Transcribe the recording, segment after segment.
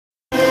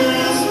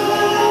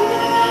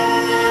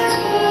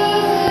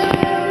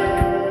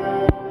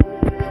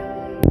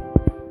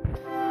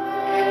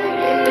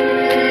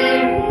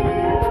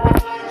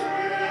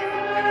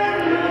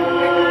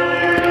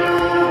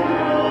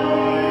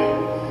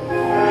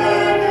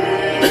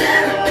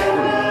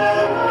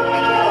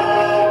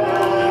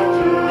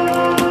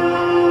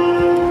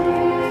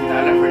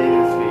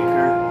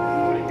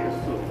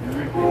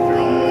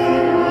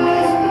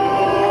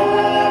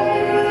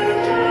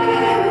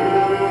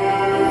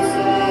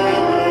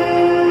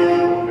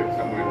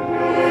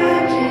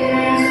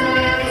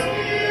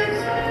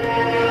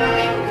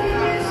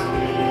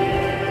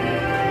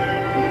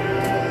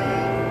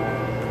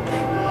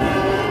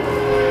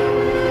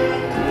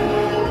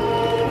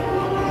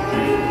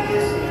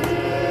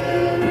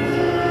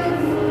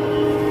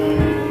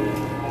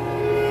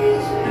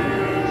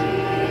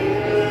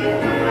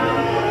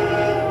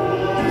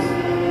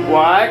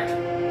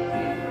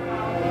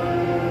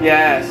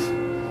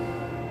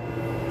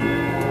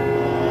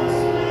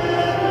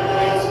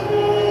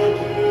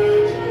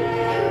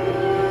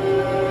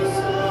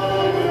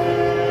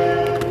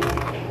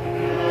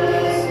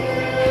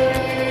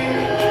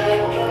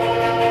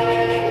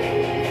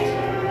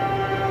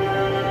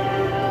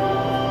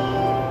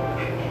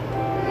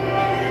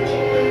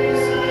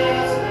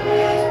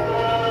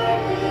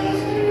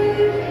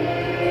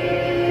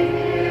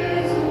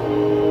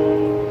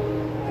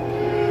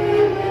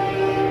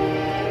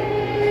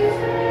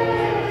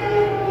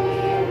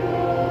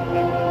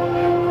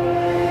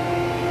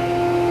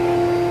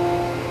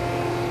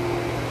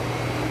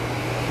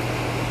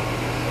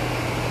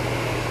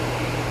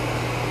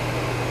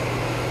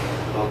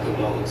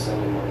Public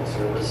Sunday morning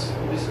service.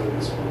 We serve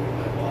this morning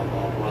by Bob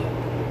Haapala.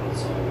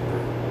 That's song number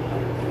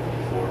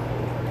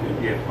 154.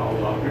 Did you get how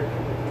louder?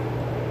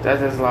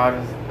 That's as loud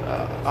as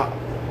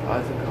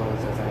it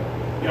goes, I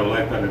think. Yeah, well,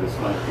 I thought it was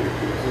loud here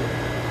too.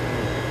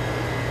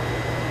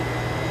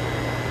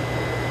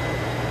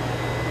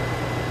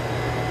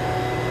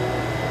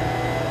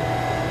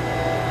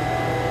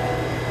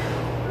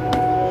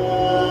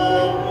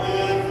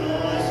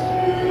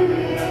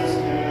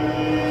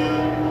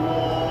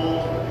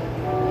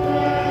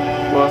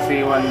 We'll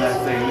see when the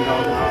thing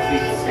goes off.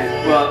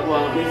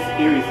 Well, this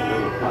Erie's a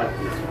little hot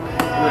this one.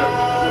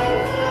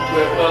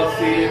 We'll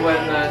see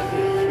when the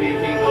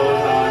speaking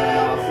goes on, and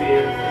I'll see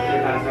if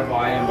it has a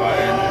volume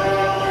button.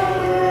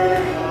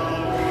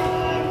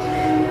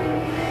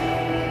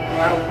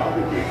 I'll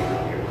probably be able to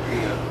hear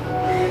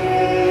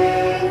it.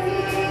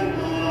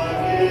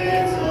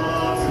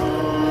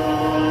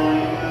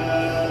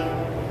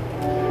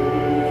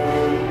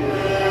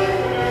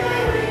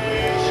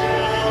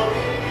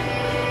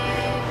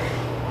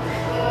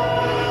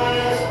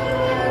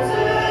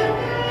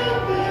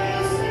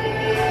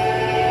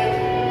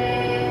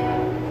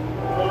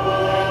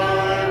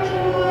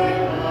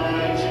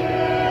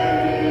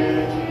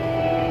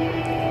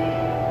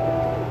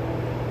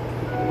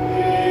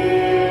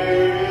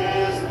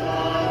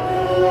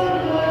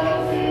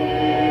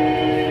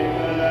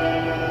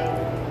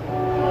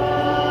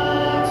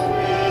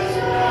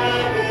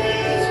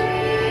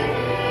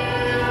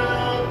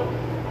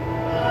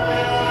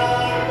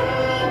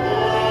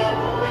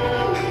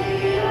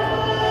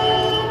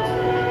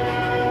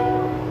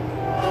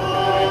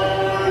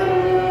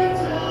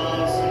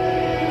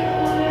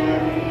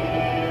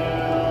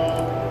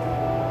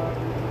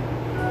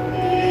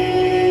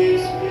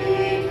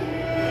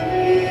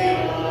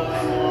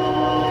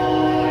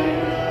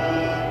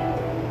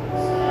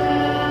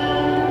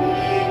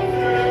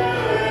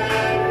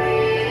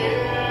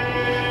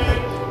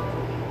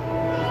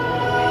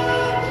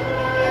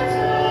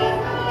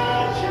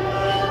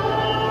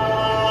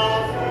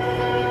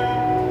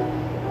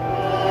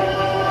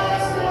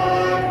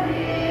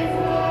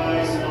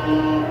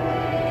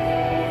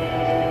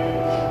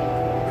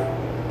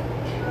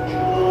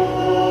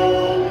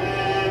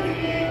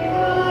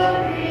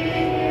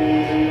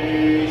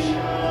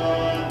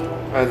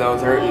 Are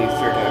those our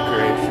Easter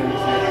decorations?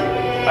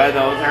 Are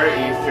those our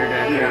Easter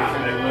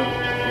decorations?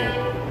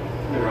 Yeah,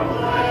 they're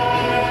all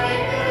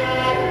right.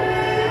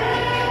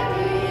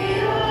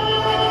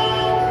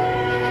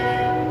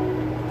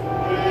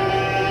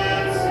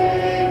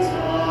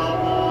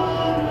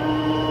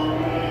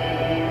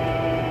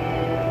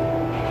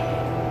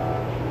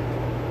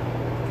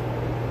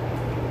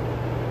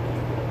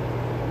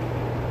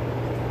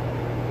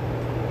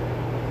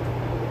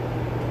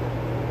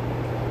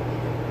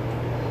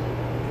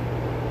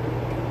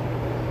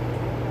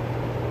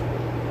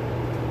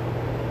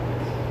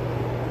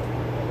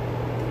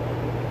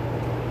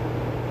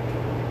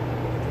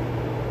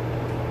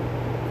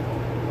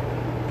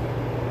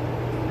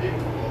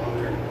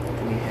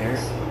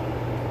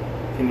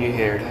 Can you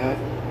hear that?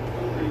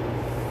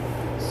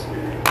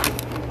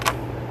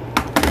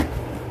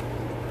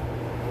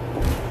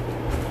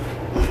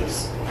 Let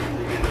us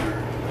begin our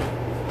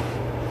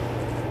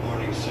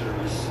morning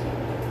service.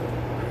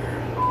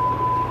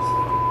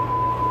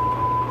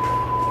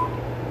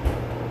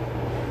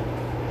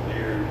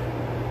 Dear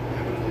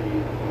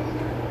Heavenly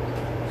Father,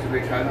 Should we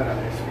try that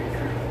other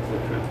speaker?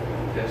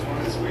 This one?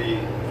 as we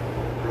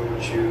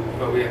approach you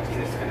But we have to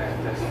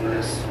disconnect this on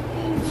first. this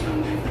Palm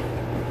Sunday,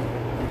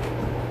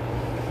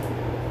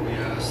 we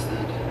ask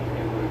that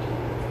you would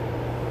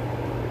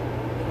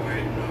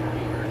quieten our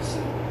hearts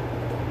and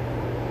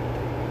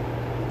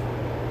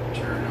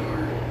turn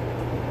our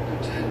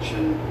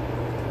attention,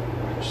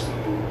 which so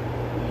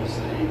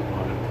easily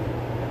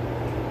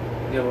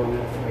Yeah, well, we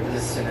have to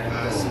is disconnect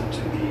pass this.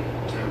 into the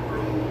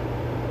temporal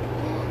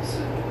thoughts.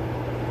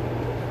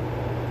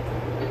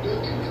 The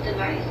Bluetooth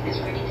device is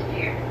ready to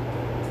pair.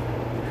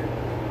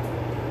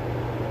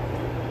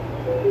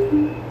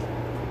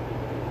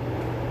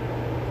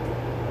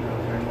 No,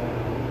 turn that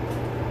on.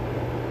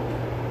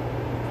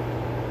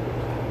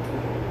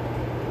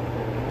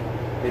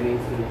 It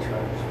needs to be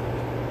charged.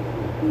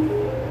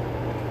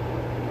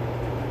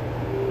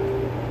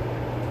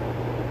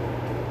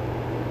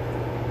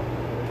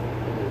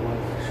 It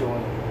wants to show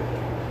on.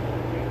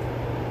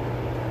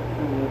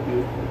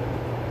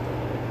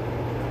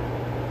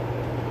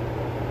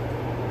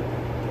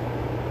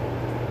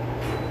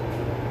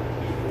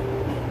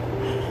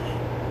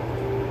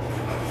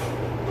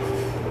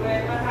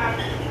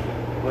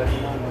 What?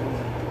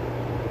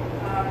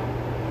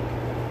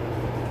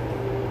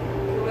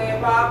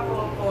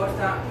 For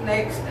the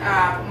next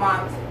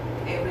month,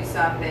 every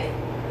Sunday.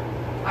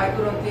 I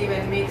couldn't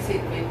even mix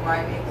it with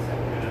my mixer.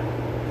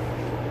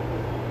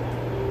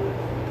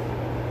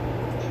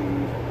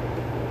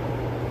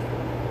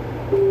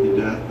 The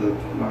death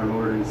of our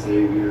Lord and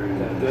Savior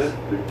and That His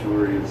good?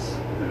 victorious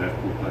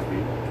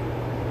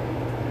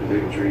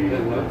victory It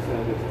over looks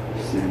like it.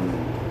 sin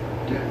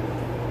and death.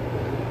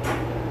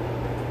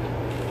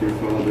 Dear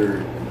Father,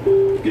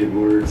 give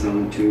words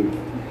unto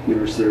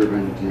your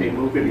servant Hey, and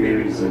move it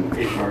ears maybe and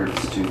to-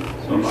 hearts to So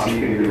I'm receive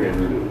asking your you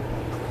word. to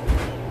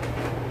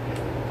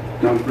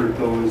Comfort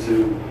those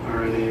who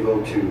are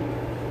unable to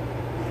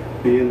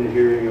be in the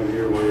hearing of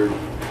your word.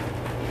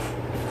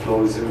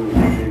 Those who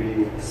may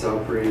be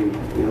suffering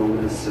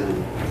illness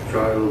and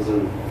trials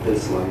in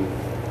this life.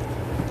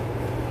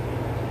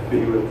 Be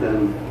with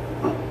them,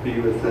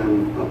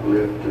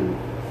 uplift and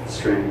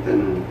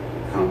strengthen and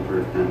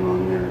comfort them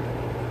on their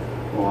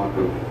walk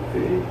of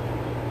faith.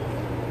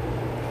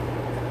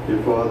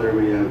 Dear Father,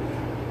 we have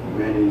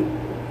many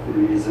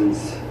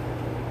reasons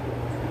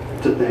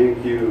to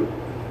thank you,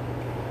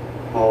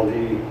 all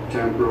the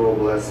temporal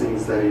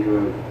blessings that you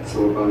have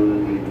so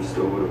abundantly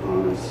bestowed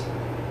upon us.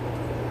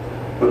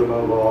 But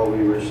above all,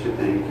 we wish to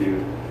thank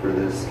you for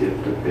this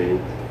gift of faith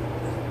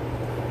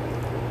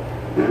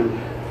and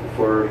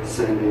for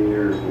sending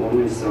your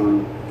only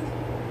Son,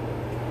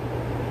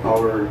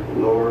 our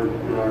Lord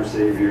and our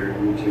Savior,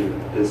 into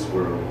this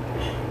world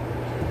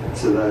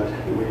so that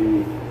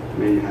we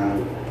may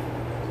have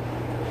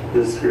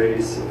this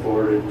grace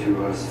afforded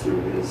to us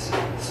through his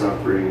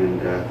suffering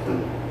and death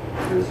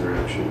and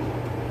resurrection.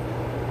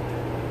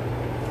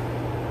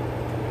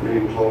 May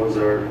we close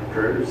our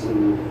prayers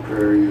in the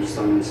prayer your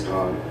Son has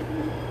taught.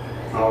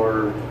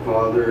 Our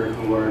Father,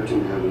 who art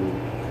in heaven,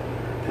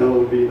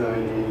 hallowed be thy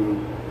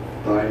name.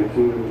 Thy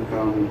kingdom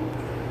come,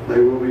 thy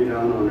will be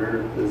done on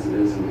earth as it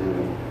is in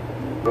heaven.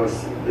 Give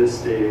us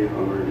this day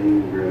our daily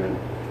bread,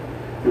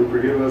 and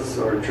forgive us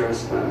our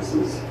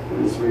trespasses,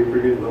 as we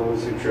forgive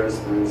those who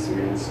trespass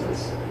against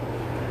us.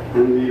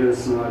 And lead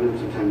us not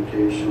into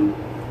temptation,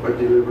 but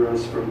deliver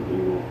us from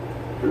evil.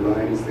 For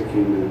thine is the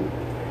kingdom,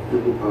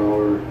 and the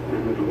power,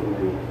 and the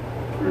glory,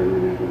 forever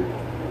and ever.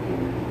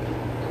 Amen.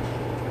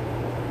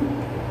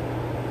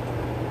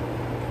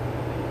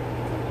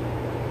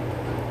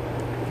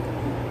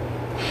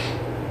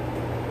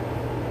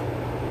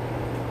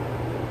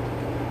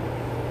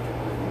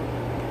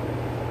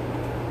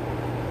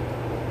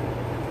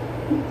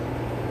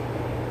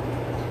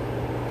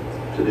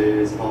 Today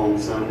is Palm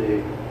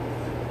Sunday,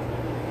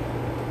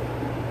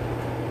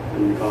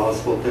 and the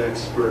Gospel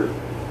text for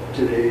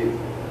today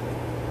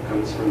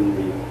comes from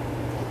the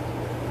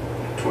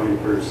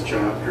 21st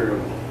chapter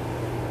of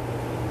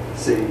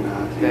St.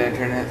 Matthew. The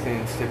internet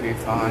seems to be I'll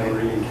fine.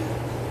 read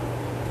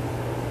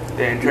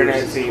The internet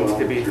verses seems to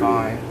 12 be through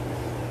fine.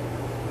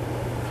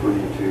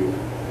 22.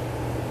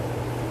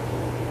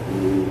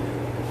 And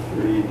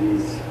we read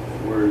these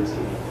words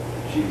in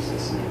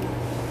Jesus' name.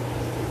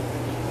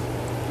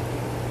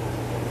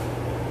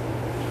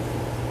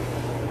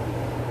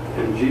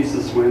 And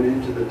Jesus went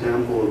into the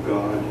temple of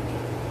God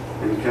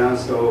and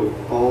cast out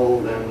all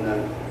them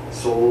that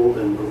sold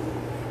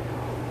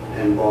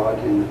and bought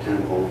in the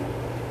temple,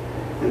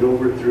 and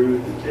overthrew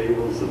the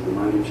tables of the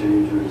money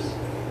changers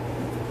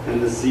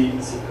and the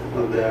seats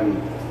of them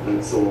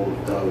that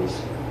sold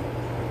doves,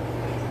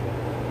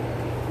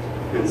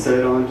 and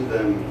said unto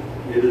them,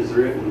 It is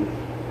written,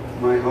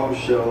 My house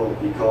shall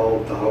be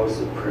called the house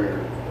of prayer,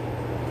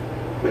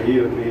 but ye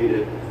have made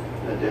it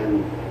a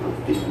den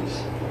of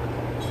thieves.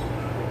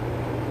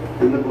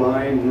 And the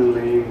blind and the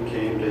lame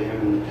came to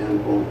him in the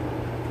temple,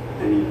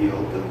 and he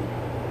healed them.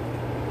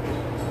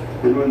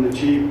 And when the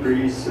chief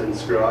priests and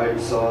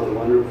scribes saw the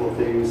wonderful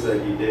things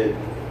that he did,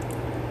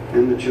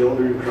 and the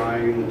children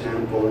crying in the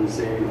temple and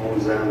saying,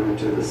 Hosanna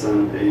to the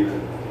Son of David,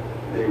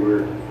 they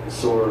were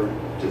sore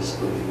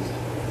displeased,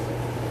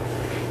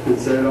 and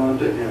said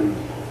unto him,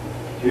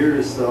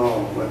 Hearest thou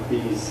what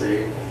these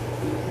say?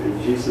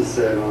 And Jesus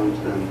said unto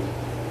them,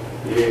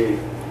 Yea,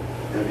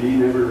 have ye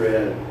never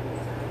read,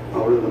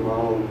 Out of the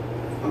mouth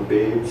of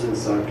babes and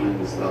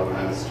sucklings thou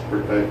hast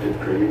perfected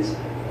praise?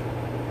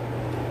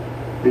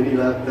 And he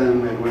left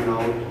them and went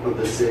out of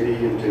the city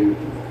into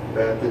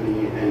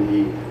Bethany, and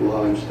he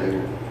lodged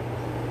there.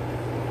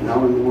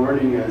 Now in the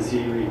morning, as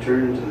he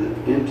returned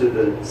into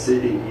the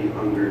city, he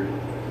hungered.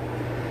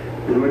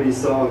 And when he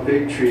saw a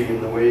fig tree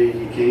in the way,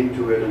 he came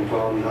to it and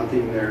found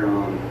nothing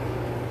thereon,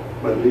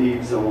 but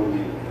leaves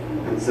only,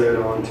 and said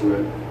unto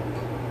it,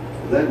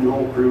 Let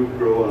no fruit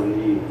grow on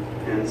thee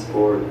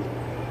henceforth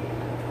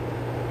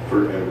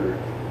forever.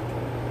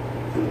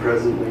 And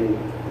presently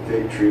the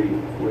fig tree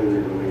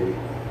withered away.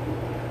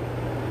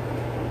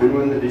 And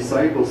when the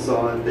disciples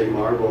saw it, they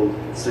marveled,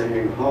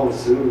 saying, How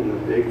soon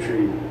the fig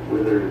tree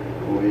withered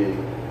away.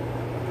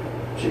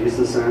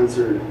 Jesus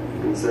answered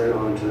and said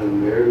unto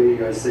them,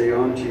 Verily I say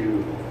unto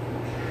you,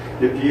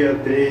 if ye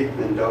have faith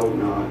and doubt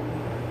not,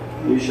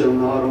 ye shall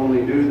not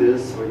only do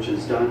this which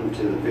is done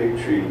to the fig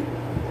tree,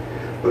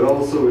 but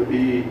also if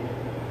ye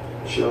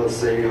shall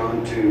say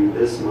unto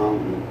this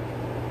mountain,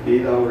 Be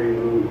thou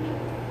removed,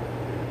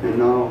 and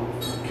now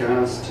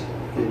cast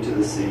into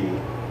the sea,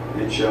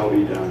 it shall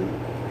be done.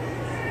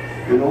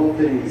 And all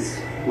things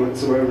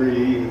whatsoever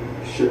ye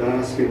should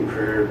ask in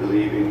prayer,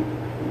 believing,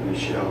 ye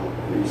shall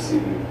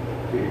receive.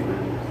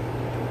 Amen.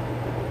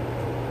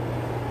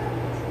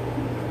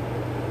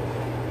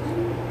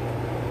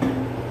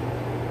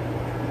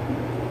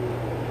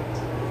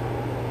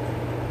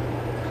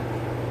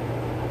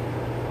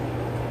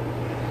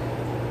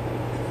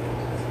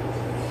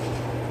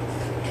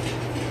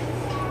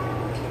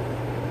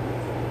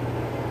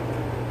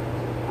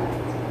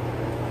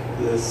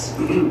 this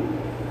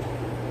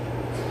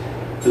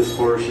this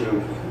portion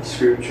of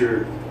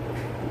scripture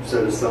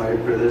set aside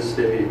for this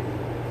day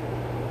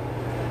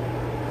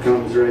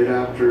comes right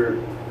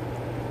after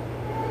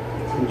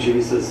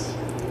Jesus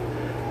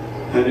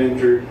had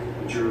entered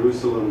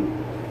Jerusalem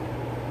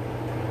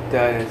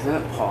Dad, is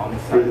that Palm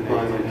for the Sunday?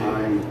 final today?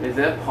 time. Is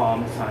that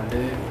Palm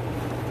Sunday?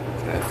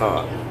 I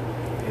thought.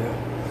 Yeah.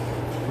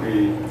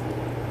 We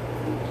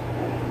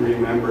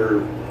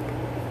remember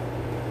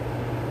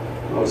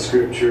how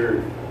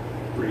scripture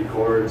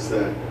records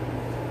that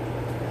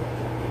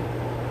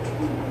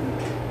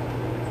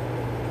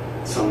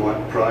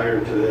somewhat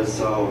prior to this,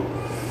 how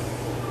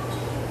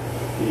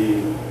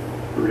he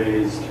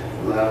raised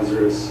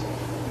Lazarus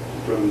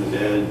from the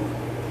dead.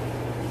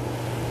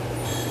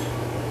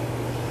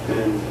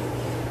 And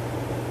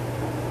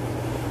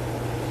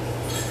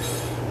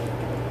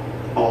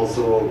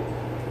also,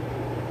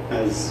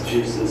 as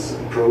Jesus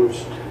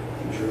approached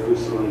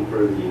Jerusalem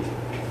for the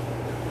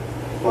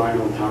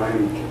final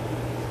time,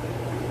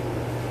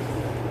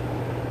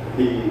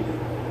 he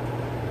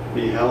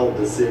beheld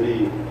the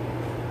city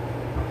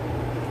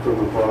from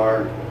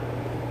afar,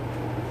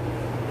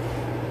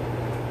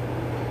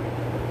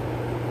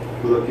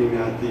 looking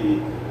at the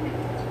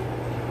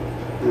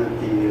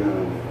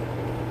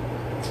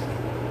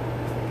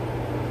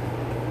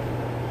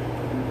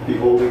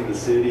beholding the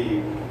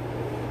city,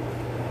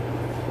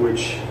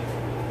 which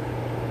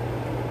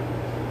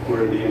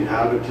where the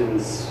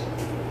inhabitants,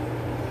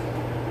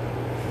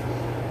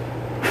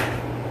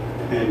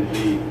 and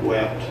he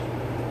wept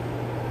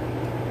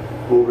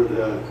over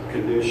the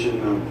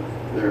condition of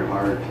their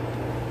heart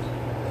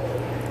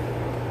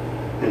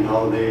and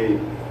how they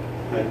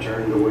had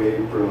turned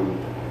away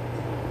from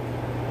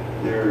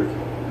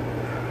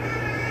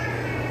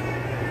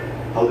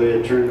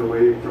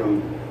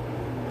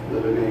the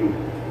living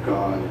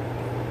God.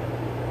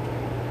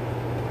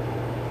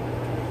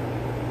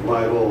 The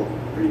Bible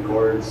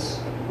records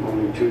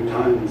only 2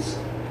 times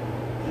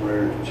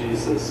where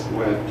Jesus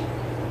wept,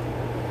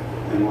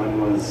 and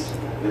one was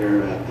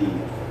there at the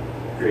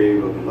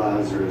grave of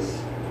Lazarus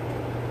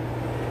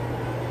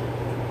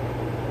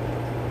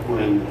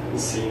when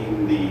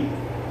seeing the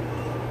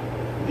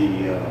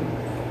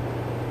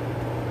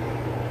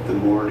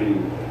mourning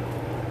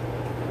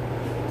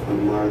of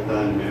Martha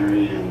and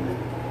Mary and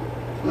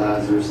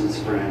Lazarus'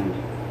 friend.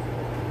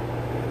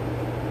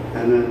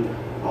 And then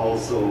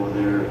also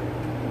there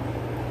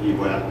he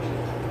wept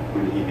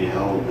when he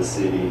beheld the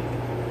city,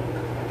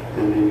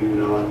 and they knew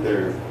not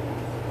their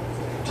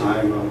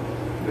time of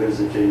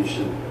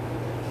visitation.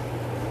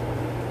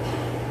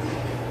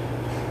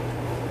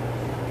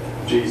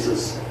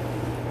 Jesus,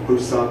 who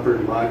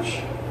suffered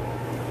much,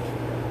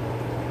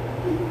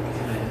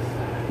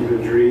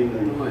 even during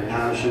the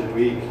Passion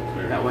Week,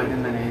 That was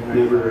in the neighbor's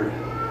never, yard.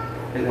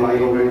 the In the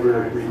Bible neighbor's never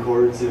yard.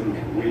 records him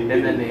In the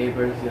weeping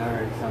neighbor's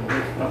yard,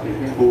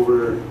 something.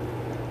 over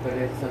But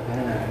it's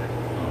okay.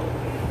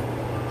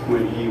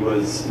 when he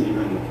was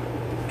even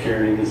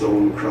carrying his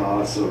own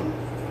cross of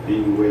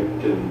being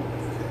whipped and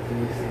Do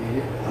you see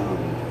it?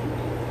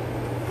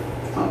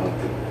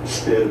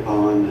 spit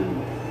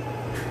upon,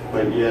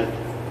 but yet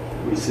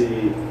we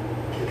see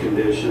the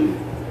condition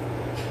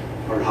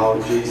or how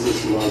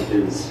Jesus loved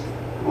his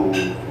own,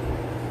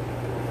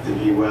 and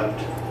he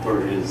wept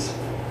for his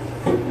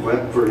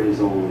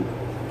own.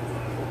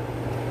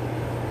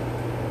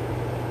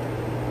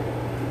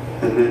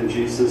 And then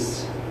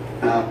Jesus,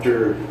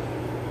 after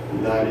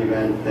that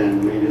event,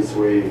 then made his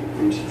way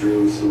into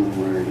Jerusalem,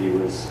 where he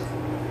was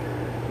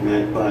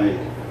met by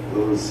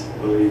those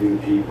believing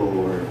people,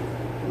 where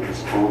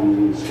those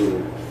palm leaves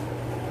were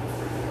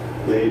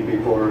laid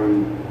before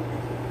him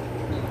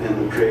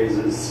and the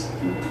praises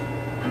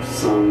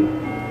sung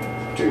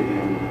to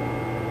him.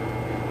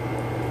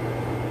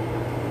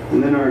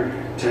 And then our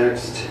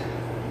text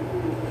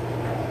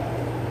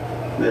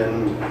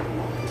then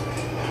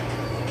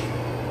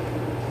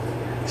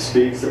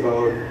speaks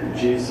about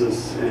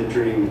Jesus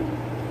entering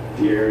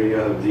the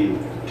area of the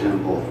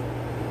temple.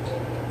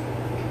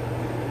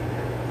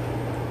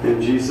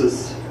 And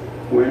Jesus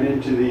went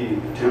into the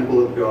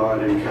temple of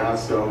God and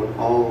cast out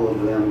all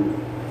of them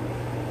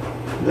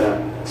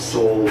that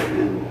sold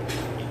and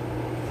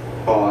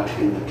bought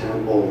in the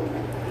temple,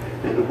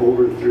 and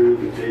overthrew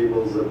the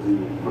tables of the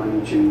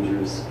money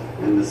changers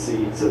and the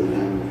seats of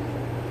them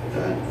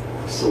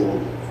that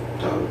sold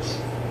doves.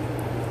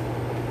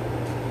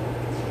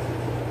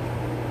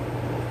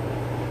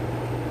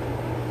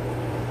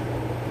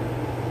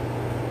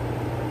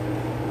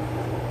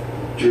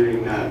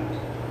 During that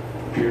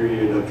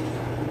period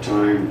of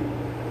time,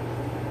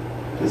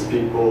 as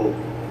people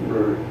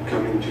were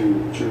coming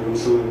to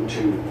Jerusalem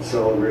to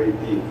celebrate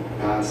the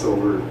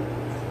Passover,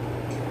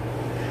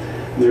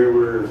 there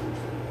were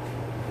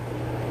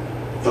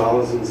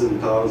thousands and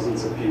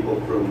thousands of people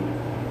from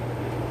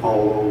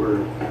all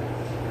over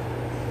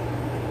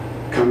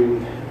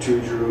coming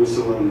to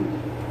Jerusalem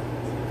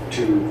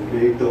to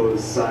make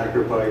those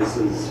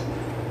sacrifices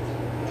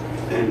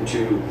and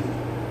to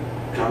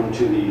come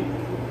to the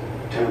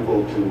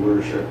temple to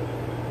worship.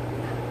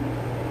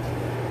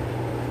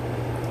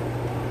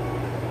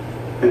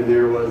 And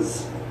there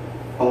was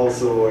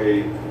also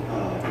I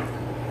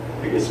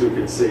guess we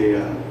could say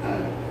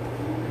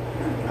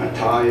a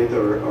tithe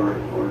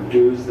or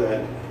dues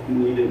that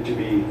needed to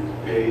be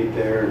paid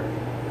there,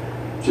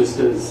 just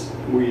as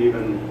we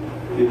even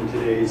in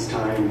today's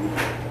time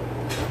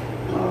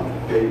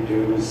pay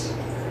dues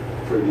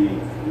for the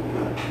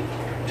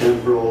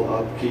temporal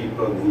upkeep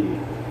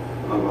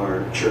of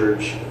our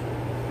church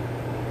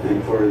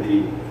and for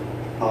the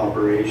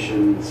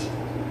operations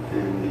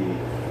and the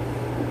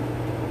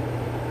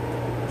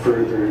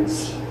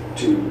furtherance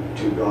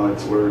to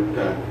God's work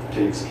that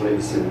takes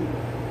place in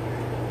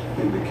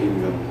the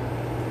kingdom.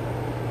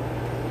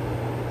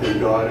 And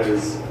God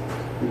has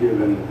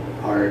given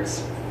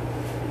hearts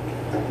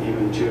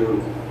even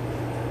to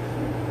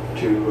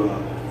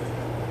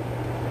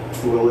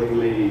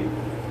willingly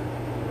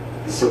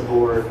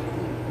support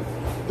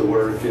the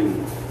work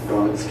in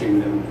God's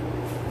kingdom.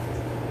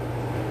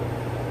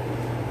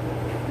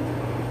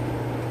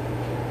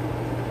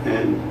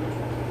 And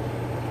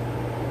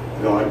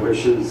God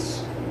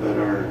wishes that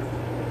our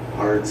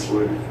hearts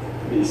would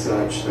be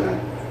such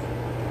that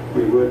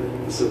we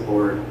would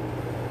support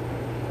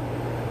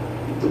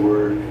the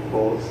work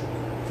both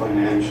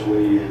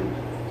financially and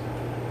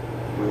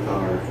with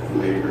our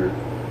labor.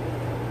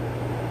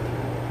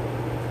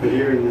 But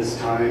here in this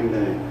time,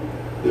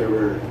 there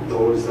were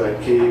those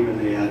that came and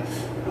they had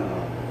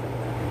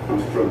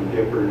from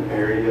different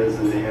areas,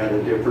 and they had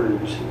a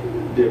different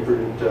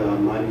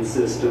money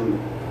system,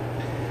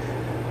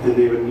 and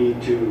they would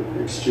need to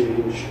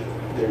exchange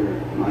their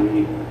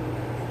money.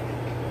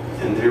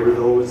 And there were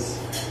those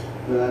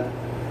that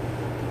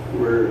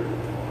were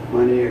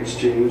money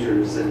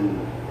exchangers and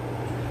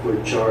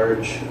would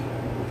charge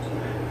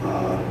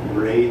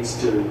rates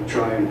to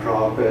try and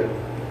profit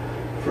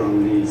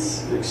from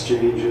these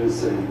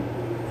exchanges. And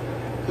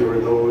there were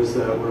those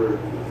that were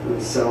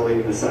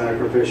selling the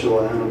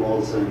sacrificial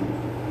animals and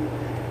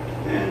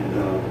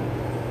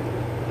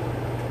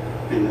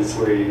in this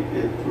way,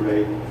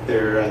 right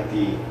there at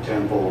the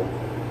temple,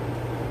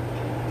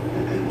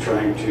 and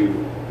trying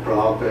to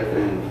profit,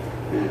 and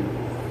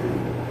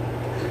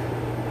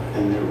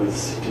there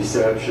was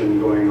deception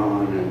going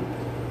on,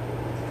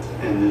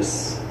 and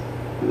this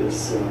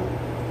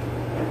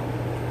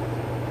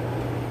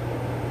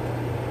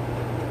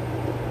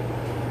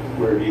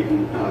where it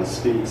even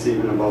speaks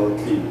even about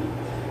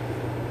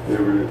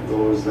there were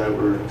those that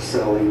were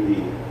selling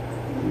the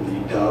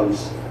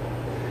doves.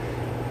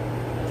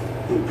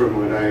 And from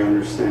what I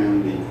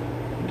understand, the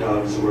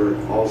doves were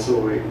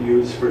also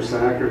used for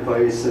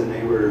sacrifice, and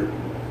they were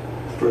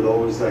for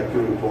those that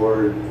couldn't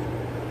afford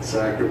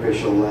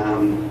sacrificial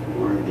lamb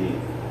or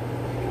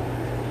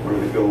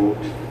the goat,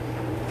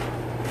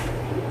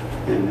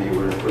 and they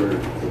were for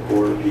the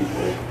poor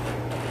people.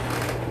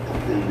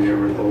 And there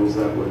were those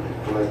that would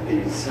collect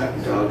these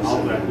doves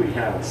all and that we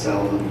have.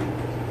 sell them,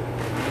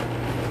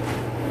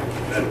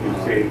 That we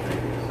say.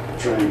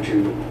 trying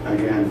to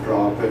again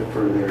profit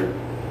for their.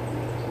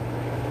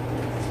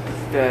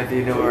 Dad, do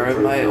you know where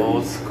my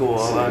old school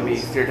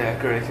Easter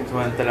decorations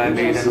went that I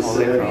made in Jesus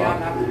Holy said,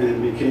 Cross?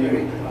 and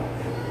became,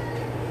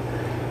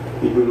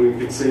 even we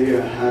could say,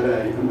 had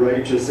a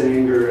righteous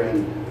anger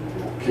and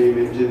came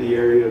into the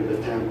area of the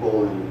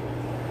temple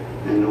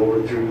and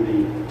overthrew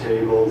the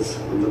tables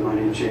of the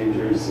money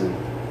changers and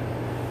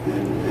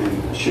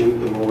shoot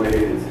them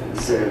away, and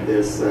said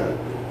this, that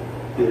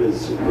it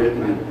is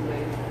written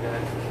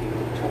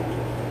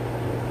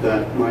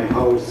that my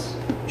house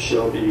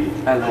shall be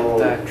I like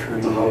called that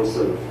tree. the house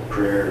of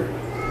prayer,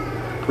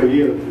 but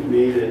you have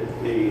made it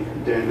a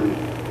den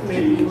of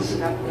Maybe you thieves. should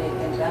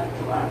update that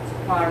to our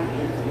farm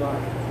in your.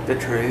 The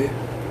tree?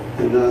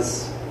 And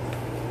thus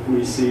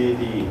we see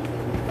the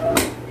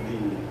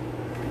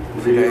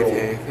Did I real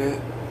take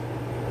it?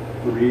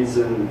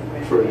 reason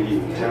for the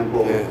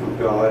temple Yeah. of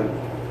God,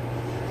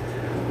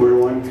 where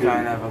one It's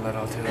kind can of a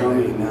little too come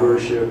late and now.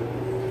 worship,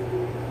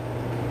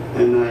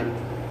 and that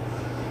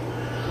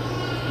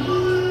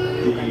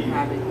You can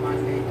have it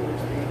Monday,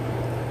 Tuesday,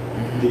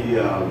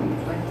 the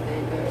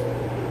Wednesday,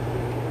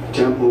 Thursday.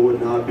 temple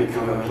would not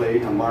become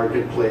a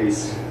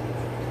marketplace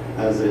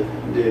as it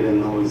did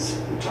in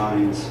those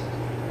times,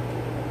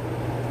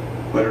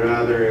 but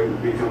rather it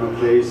would become a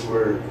place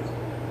where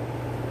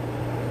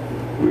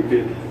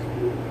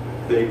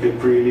they could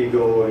freely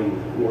go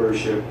and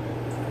worship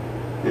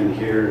and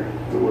hear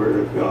the word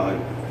of God.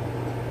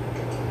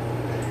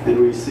 And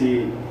we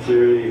see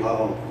clearly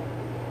how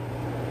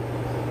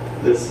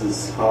this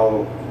is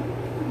how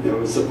it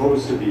was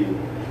supposed to be,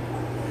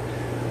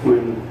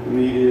 when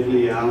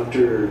immediately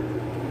after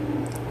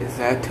Is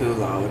that too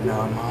loud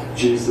now, Mom?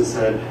 Jesus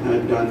had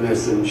done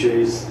this and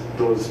chased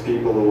those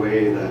people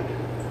away, that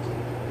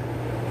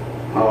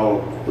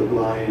how the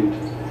blind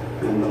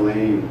and the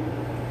lame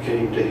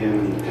came to him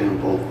in the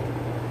temple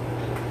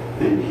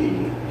and he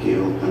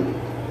healed them.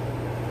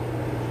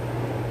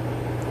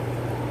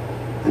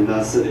 And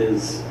thus it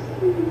is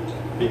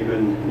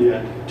even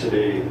yet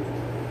today,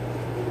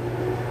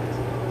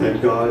 that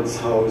God's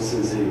house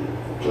is a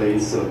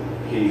place of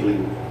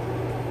healing.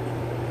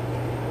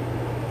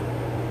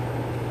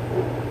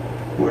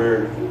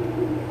 where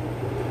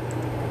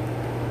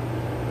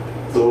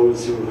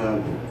those who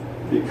have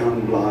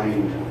become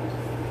blind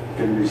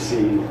can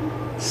receive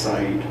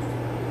sight,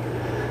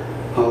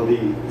 how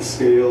the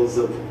scales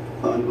of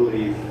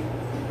unbelief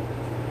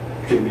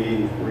can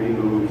be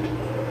removed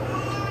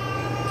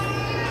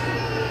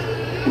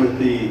with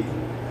the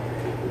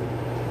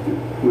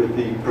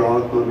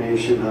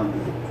proclamation of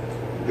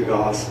the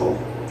gospel,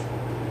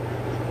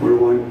 where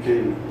one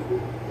can,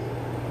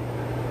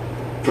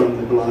 from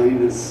the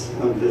blindness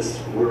of this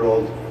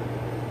world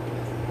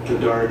to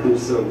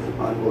darkness of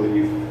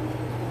unbelief,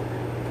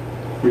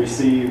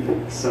 receive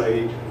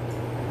sight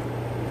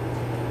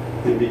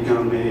and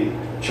become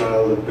a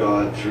child of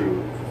God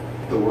through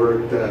the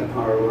work that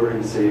our Lord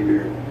and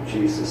Savior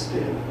Jesus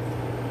did.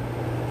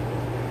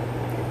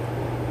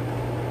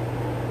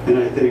 And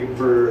I think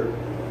for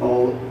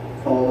all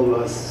of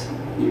us,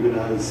 even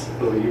as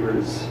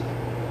believers,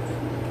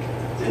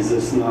 is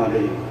this not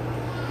a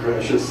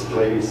precious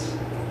place?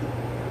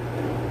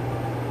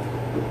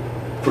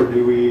 For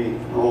do we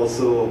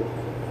also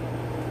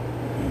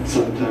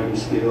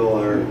sometimes feel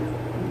our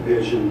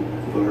vision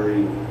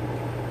blurry?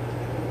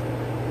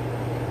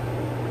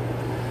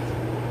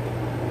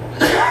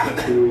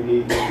 And we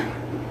need to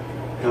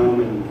come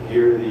and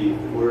hear the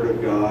Word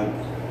of God,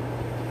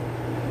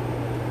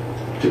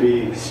 to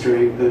be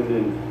strengthened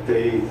in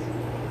faith.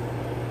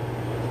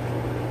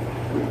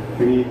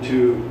 We need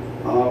to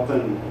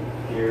often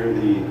hear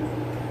the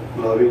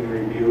loving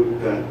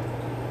rebuke that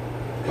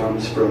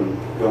comes from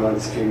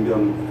God's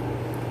kingdom.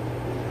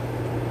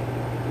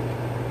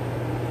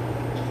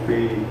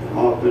 We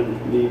often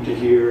need to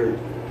hear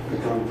the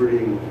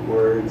comforting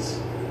words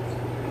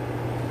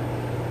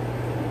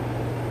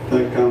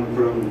that come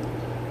from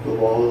the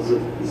walls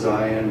of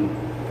Zion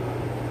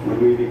when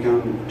we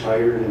become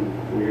tired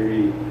and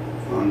weary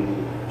on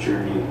the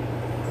journey.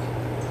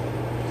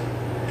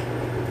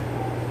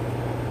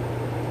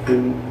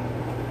 And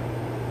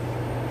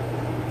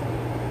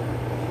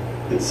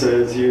it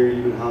says here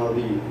even how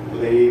the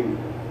lame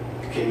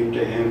came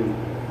to him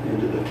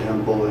into the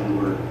temple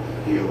and were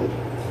healed.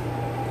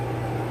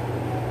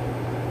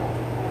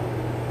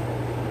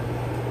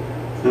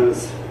 I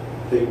was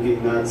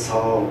thinking that's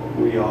how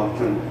we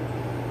often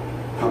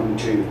come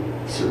to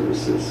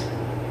services.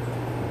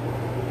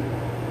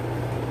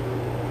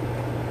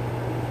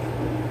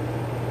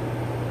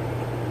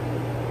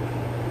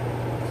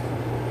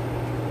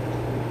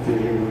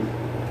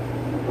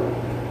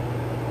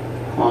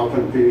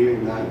 Often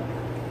feeling that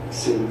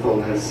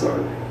sinfulness,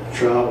 our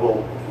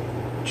travel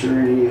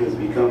journey has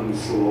become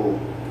slow.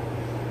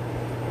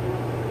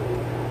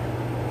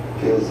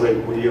 Feels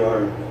like we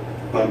are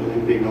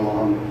limping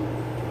along,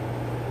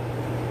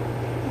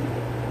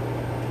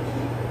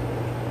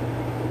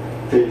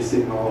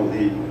 facing all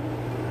the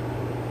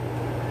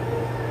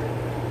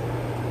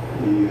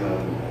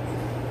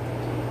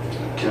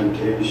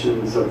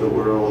temptations of the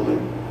world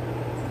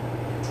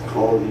and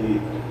all the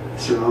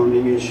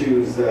surrounding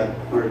issues that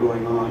are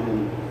going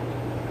on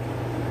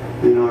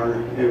in our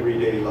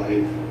everyday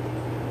life.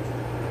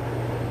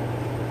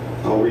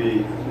 How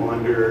we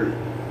wonder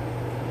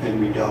and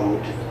we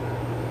doubt.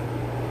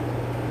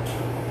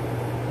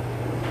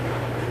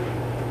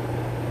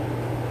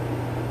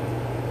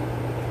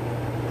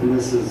 And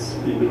this is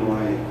even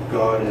why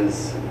God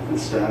has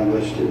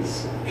established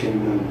His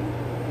kingdom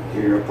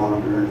here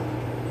upon earth,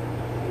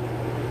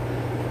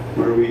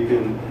 where we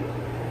can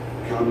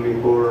come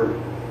before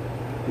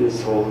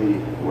His holy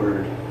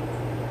word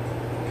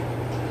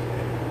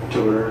to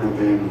learn of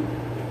Him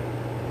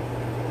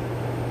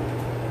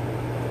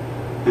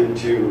and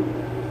to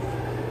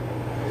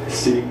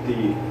seek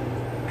the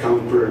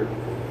comfort,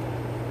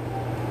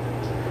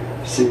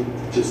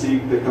 to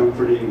seek the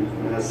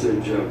comforting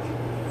message of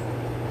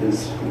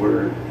His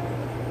word,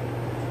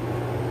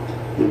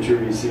 and to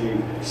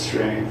receive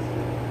strength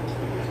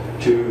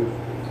to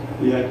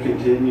yet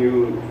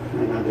continue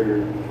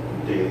another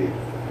day,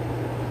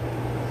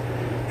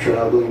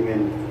 traveling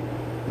in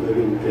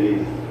living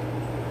faith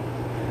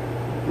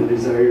and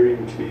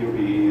desiring to be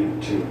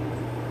obedient to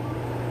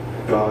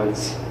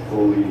God's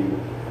holy,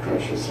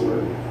 precious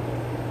word.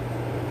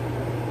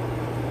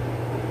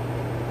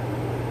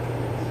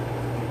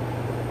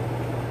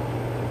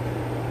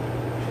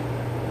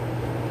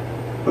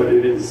 But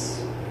it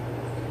is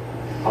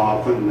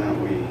often that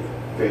we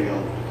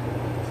fail.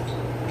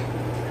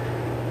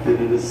 And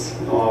it is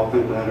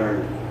often that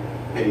our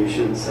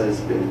patience has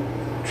been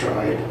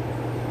tried.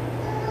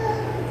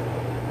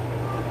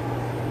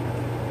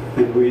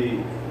 And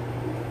we,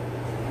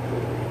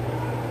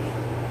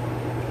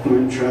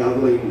 when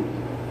traveling,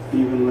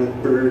 even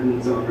with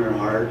burdens on our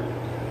heart,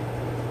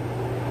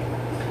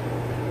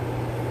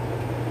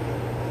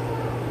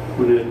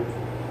 when it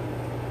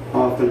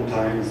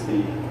oftentimes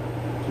the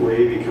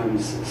way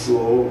becomes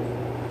slow,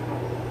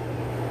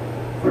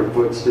 our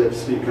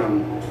footsteps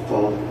become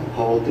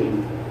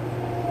halting,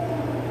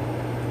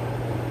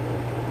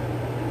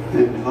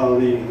 and how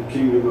the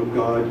kingdom of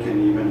God can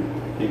even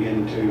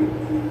begin to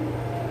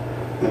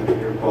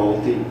appear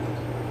faulty.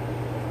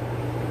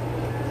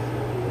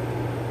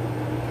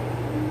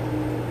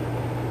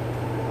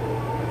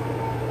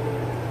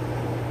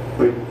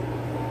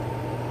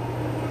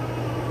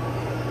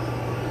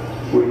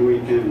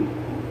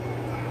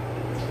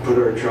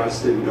 our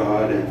trust in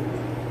God, and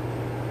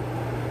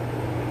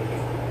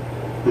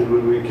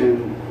when we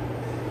can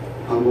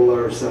humble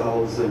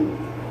ourselves and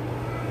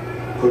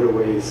put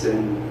away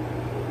sin,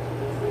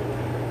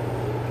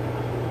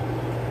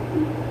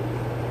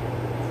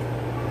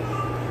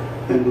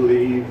 and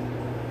believe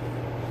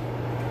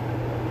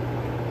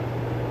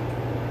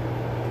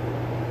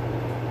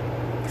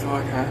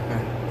What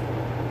happened?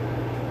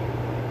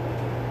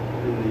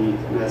 in the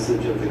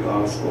message of the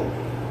gospel,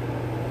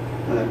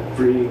 that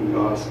freeing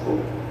gospel,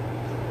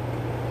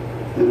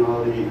 then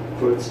all the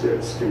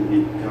footsteps can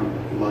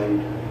become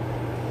light.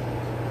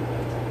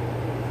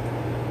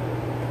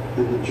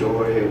 And the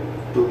joy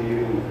of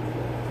believing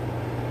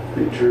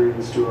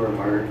returns to our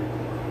heart.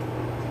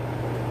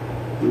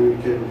 And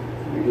we can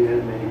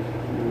again make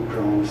new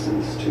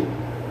promises to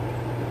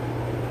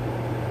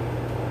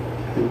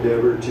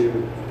endeavor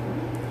to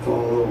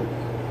follow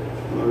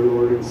our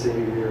Lord and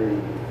Savior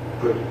and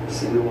put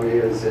sin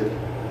away as it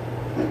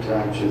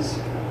attaches.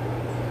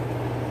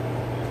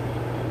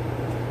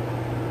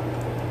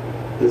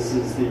 This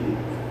is the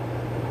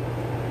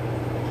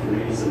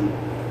reason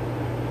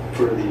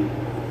for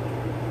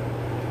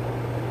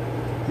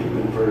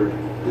even for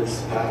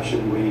this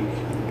Passion Week,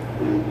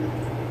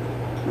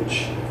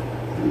 which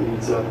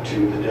leads up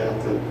to the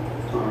death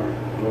of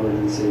our Lord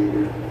and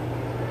Savior.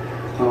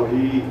 How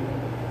He,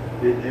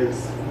 in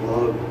His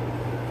love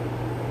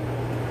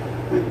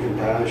and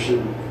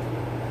compassion,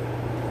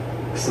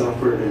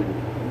 suffered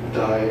and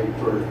died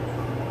for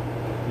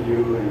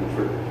you and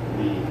for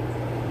me.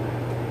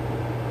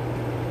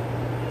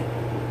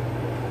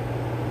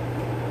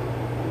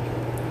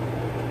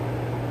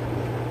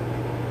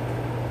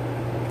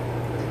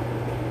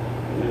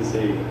 It is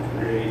a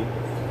great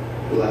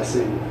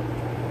blessing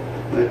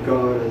that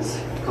God has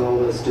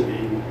called us to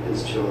be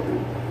His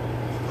children.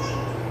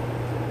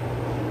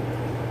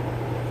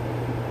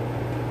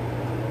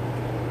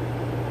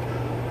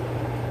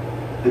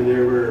 And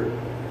there were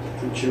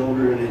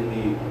children in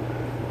the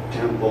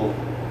temple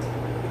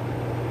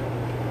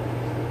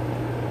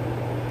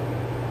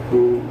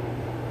who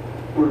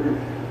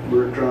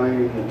were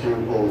crying in the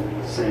temple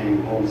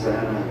saying,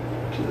 "Hosanna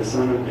to the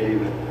Son of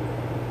David."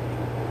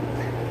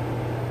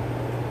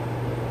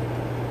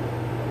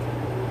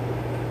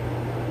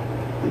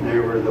 And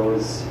there were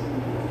those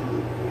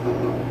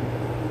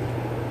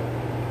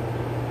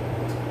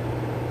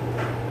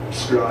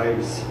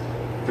scribes,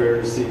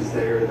 Pharisees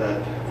there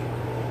that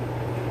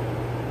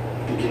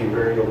became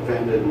very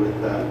offended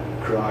with that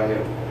cry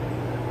of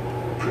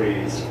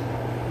praise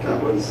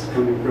that was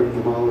coming from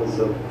the mouths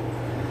of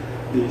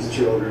these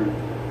children.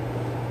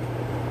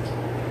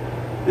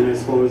 And I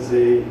suppose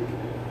they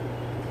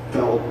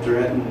felt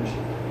threatened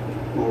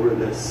over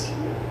this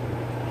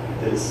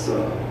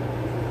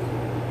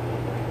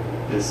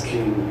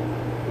King,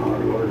 our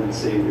Lord and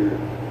Savior.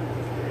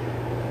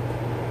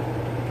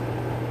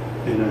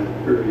 In an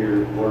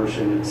earlier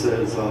portion it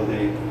says how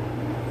they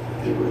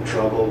were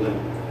troubled and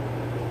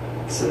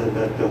said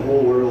that the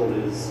whole world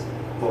is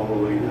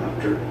following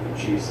after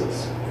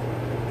Jesus.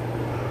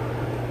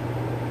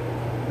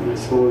 And I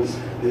suppose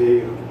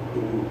they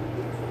who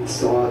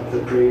sought the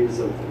praise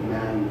of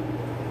man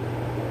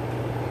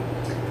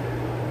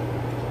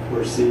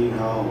were seeing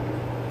how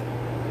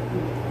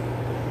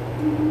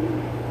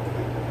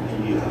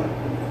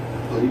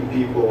the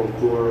people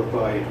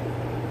glorified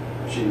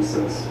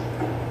Jesus.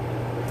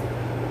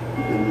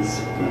 And this,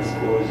 I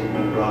suppose,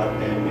 even brought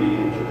envy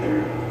into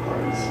their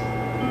hearts.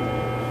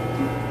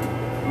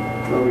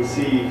 But we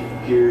see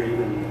here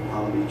even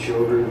how the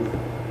children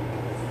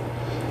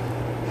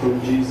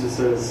whom Jesus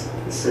has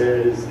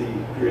said is the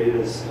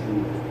greatest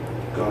in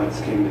God's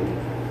kingdom,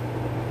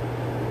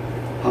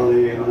 how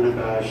they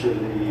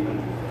unabashedly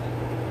even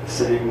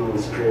sang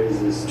those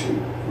praises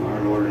to our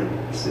Lord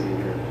and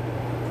Savior.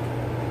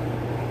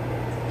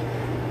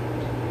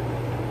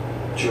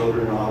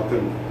 Children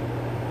often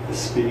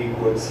speak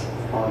what's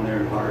on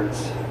their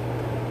hearts.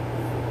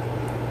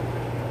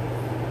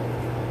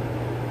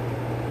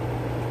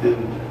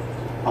 And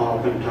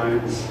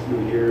oftentimes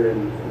we hear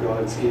in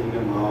God's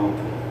kingdom how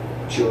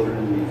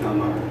children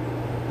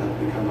have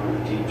become our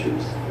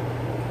teachers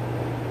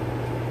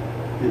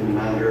in the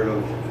matter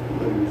of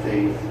living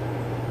faith.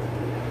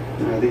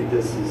 And I think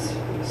this is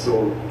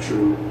so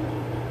true.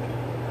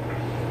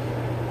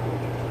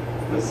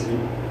 As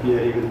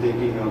yet even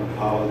thinking of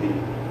how the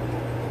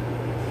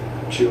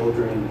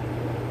children,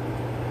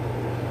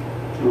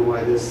 I don't know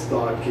why this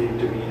thought came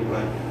to me,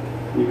 but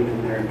even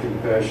in their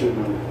confession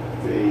of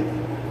faith,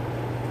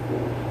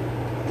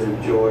 the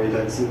joy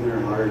that's in their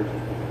heart,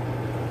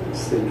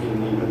 it's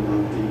thinking even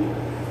of the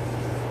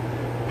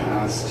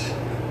past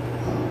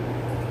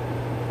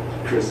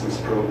Christmas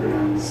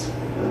programs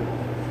that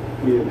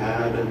we have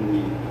had,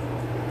 and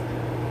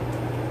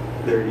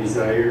their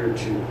desire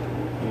to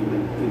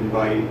even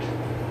invite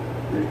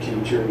their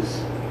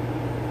teachers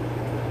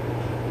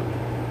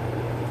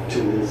to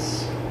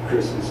this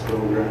Christmas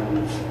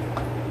programs.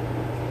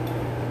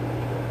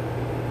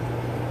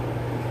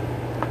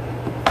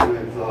 And I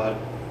thought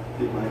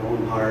in my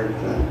own heart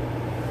that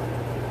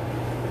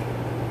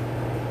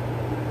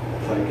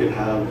I could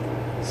have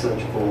such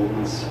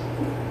boldness,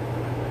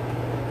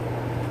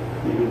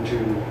 even to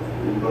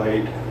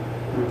invite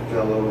our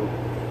fellow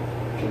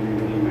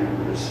community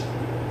members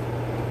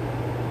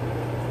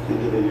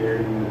into the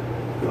hearing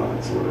of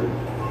God's Word.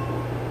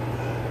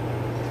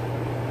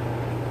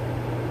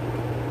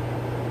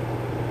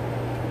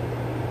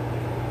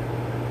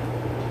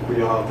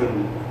 We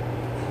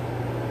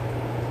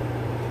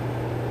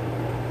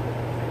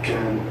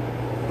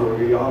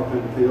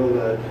often feel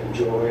that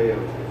joy of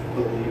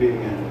believing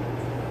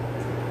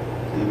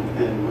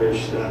and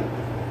wish that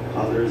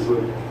others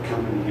would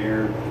come and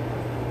hear.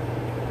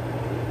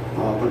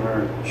 Often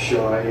are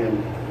shy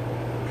in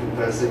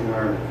confessing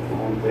our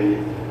own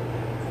faith.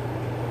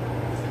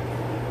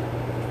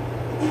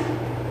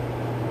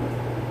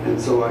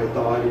 And so I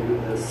thought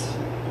even this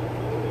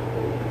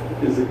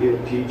is a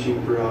good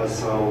teaching for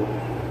us how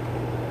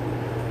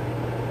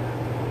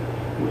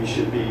we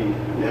should be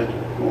yet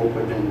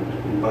open and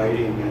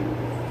inviting and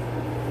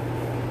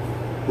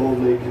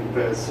boldly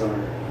confess our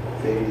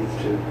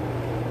faith to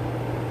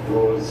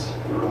those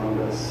around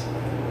us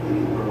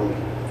in the world.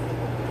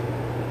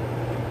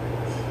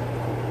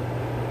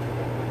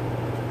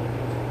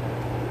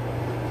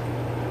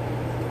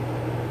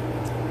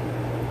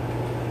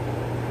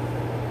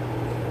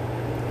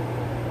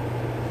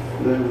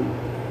 Then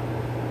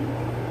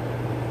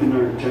in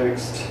our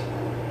text,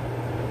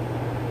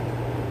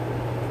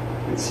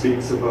 it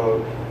speaks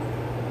about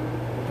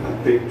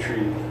a fig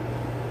tree.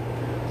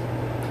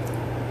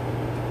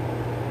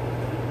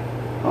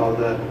 How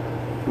that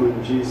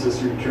when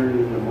Jesus returned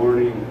in the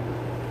morning,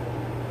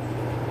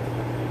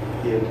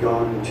 he had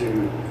gone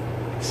to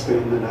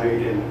spend the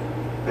night in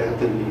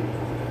Bethany,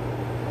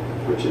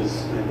 which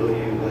is, I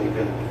believe, like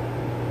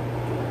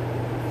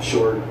a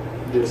short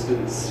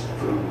distance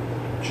from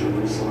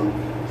Jerusalem,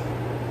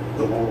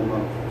 the home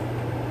of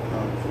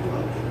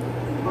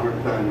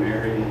Martha and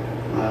Mary,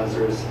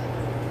 Lazarus.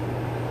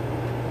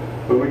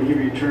 But when he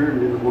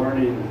returned in the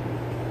morning,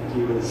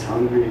 he was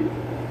hungry.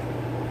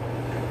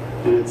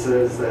 And it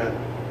says that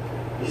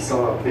he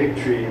saw a fig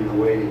tree in the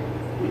way,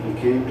 and he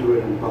came to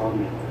it and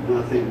found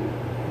nothing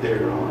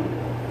thereon.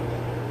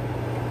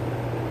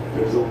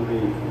 There's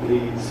only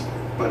leaves,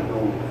 but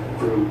no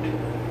fruit.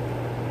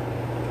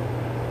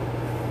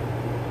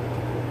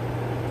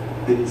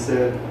 And he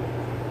said,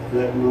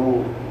 "Let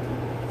no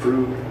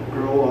fruit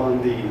grow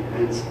on thee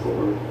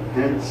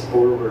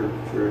henceforward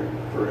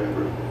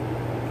forever."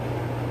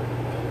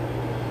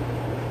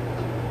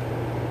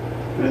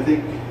 And I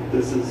think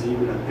this is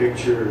even a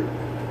picture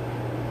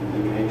of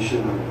the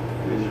nation of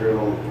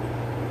Israel.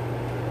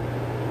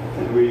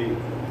 And we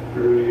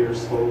earlier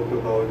spoke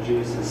about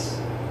Jesus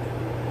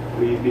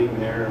weeping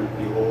there,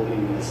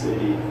 beholding the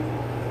city,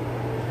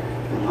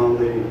 and how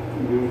they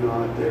knew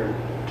not their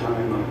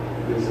time of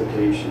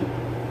visitation.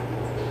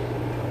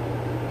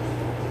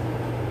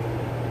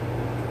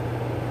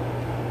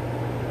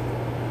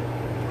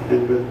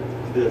 And with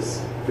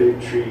this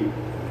fig tree,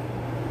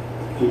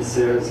 he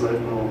says, "Let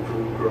no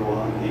fruit grow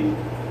on thee."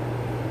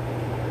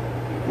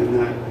 And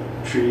that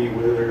tree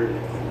withered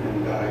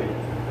and died.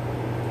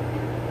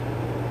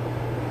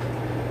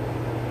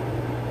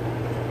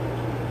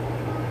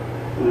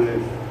 And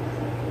I've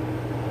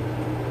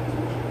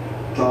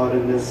thought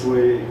in this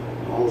way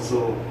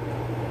also,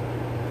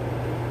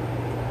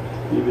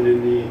 even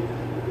in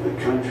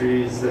the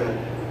countries that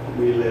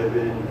we live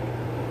in,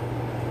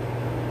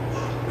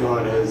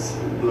 God has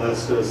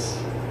blessed us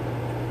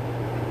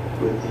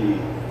with the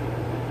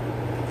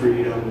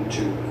freedom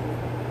to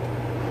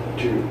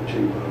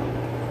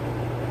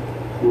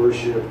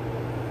worship.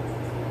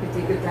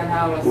 Pitikö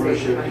tänään olla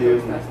Worship 17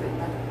 him.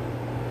 astetta?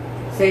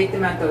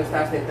 17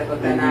 astetta, kun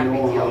And tänään we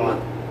know piti olla. how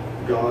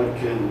God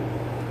can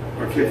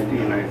Or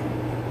 15, I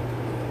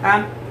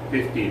think.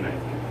 15, I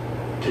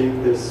think.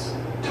 take this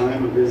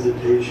time of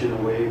visitation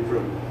away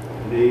from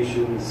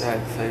nations,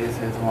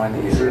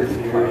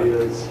 certain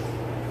areas,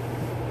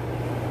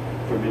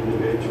 from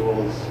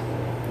individuals.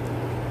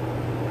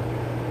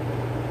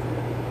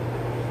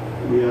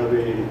 We have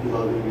a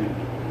loving and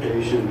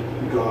patient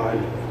God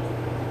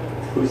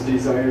whose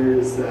desire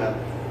is that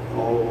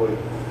all would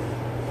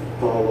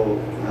follow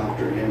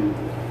after him.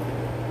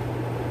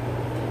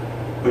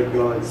 But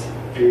God's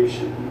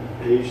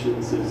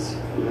patience is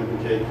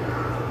limited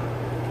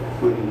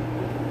when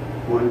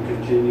one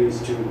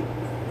continues to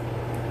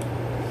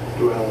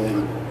dwell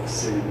in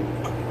sin.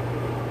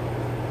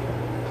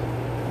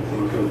 I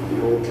think of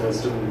the Old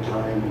Testament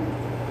time,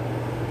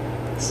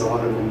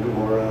 Sodom and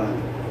Gomorrah,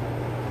 and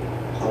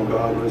how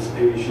God was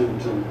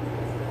patient,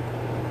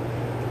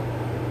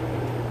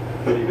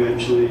 but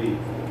eventually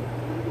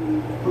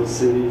those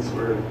cities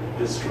were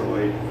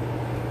destroyed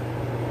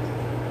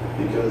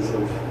because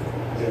of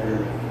their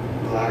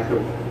lack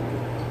of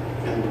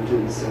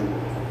penitence and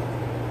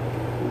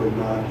would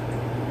not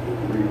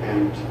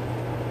repent.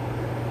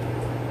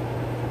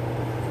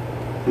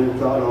 And I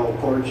thought how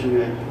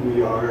fortunate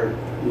we are,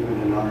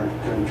 even in our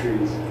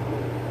countries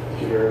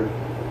here,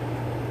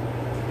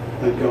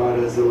 that God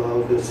has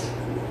allowed this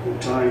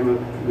time of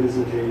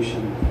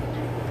visitation.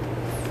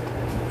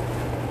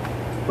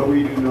 But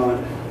we do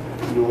not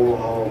know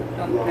how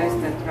Don't press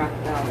long that track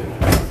down.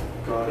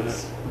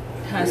 God's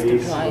Has to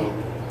grace dry. will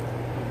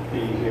be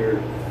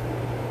here,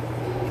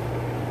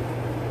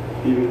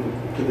 even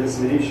to this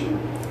nation.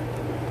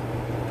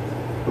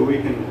 But we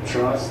can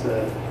trust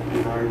that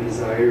in our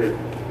desire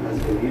as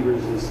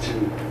believers is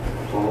to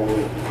follow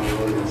our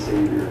Lord and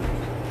Savior,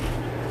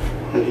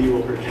 that He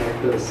will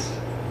protect us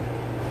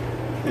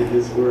and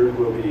His word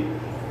will be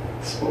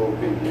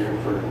spoken here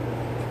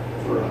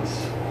for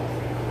us.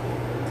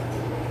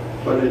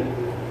 But it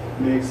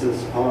makes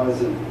us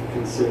pause and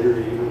consider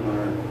even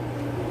our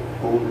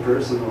own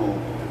personal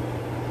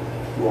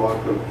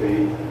walk of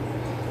faith.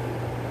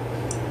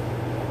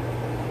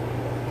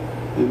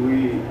 And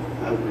we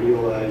have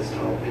realized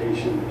how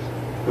patient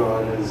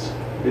God has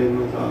been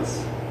with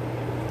us.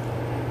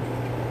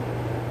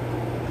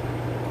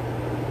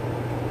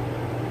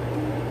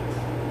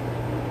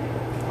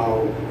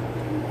 How,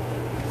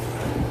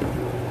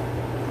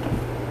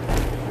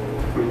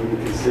 when we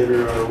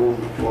consider our own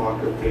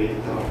walk of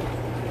faith, how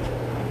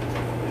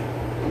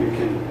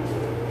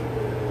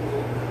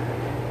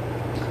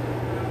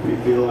we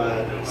feel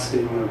that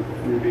sting of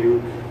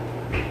rebuke.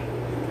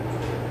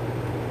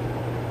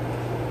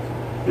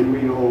 And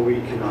we know we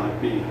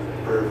cannot be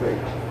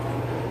perfect.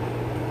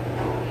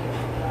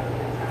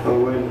 But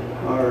when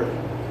our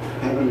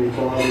Heavenly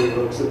Father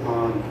looks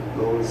upon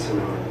those who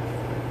are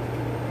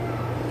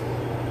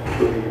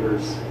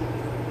believers,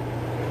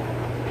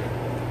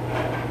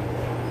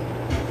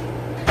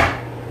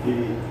 He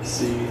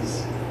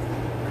sees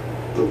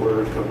the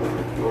work of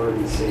our Lord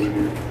and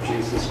Savior,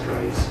 Jesus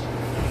Christ.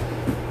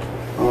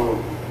 Oh,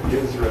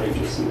 His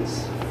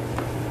righteousness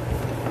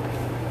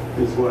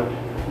is what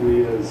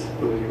we as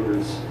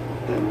believers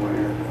then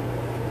wear.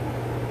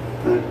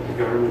 That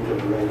garment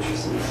of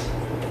righteousness.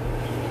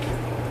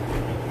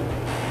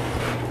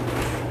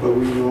 But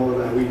we know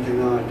that we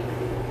cannot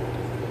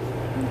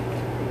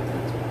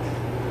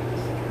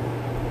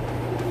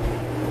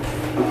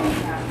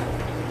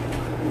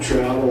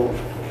travel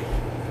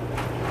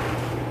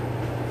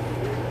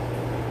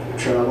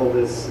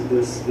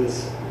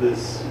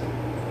this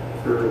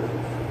earth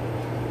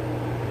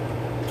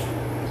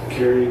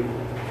carrying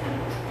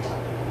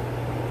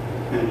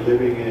and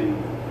living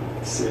in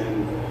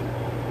sin,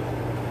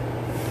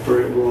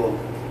 for it will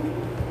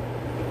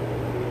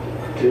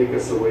take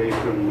us away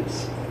from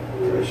this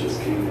precious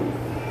kingdom.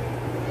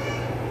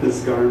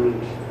 This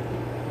garment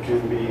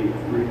can be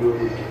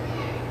removed.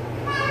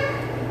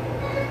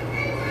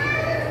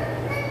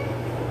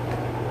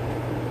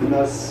 And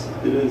thus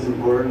it is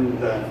important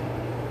that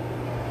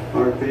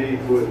our faith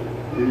would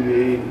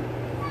remain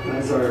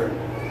as our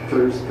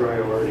first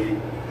priority,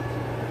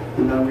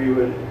 and that we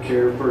would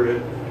care for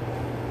it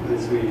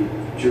as we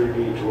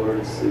journey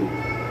towards the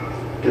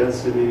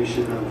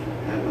destination of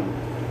heaven.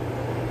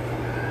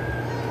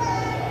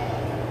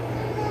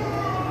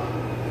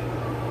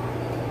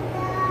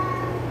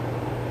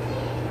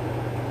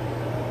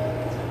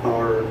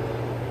 Our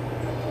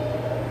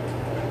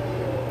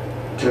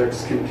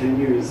text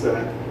continues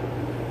that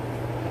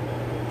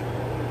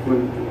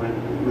when the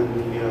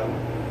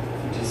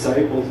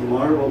disciples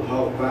marveled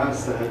how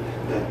fast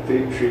that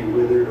fig tree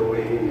withered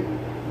away and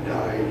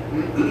died,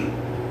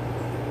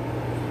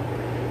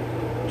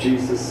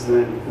 Jesus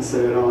then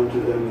said unto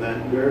them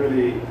that,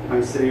 verily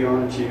I say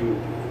unto you,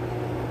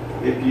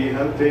 if ye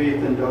have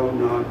faith and doubt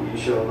not, ye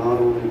shall not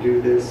only do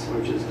this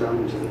which is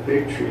done to the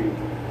fig tree,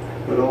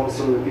 but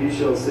also if ye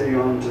shall say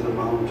unto the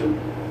mountain,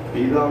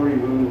 be thou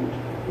removed,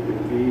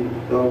 and be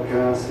thou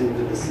cast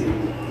into the sea,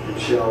 it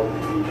shall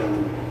be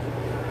done.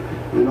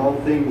 And all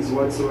things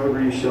whatsoever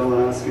ye shall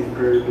ask in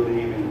prayer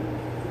believing,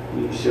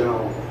 ye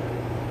shall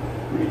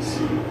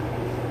receive.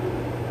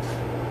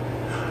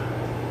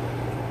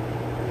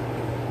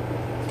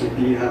 If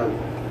ye have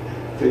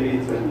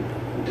faith and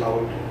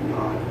doubt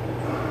not.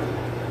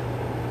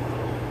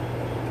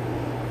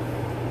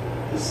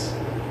 This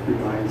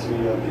reminds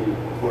me of the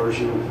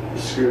portion of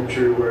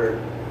Scripture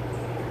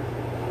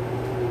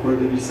where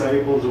the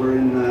disciples were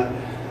in that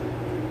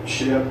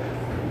ship.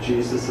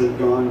 Jesus had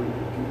gone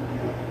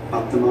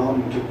up the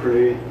mountain to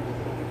pray,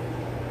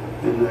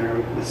 and there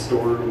a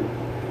storm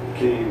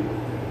came,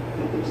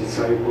 and the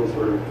disciples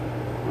were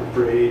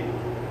afraid.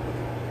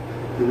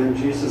 And then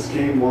Jesus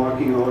came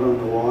walking out on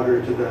the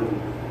water to them,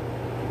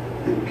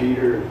 and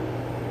Peter,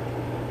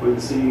 when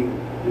seeing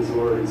his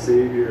Lord and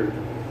Savior,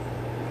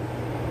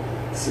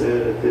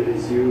 said, if it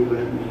is you,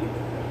 let me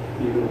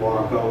even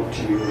walk out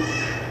to you.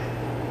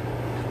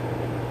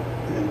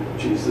 And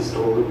Jesus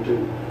told him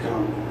to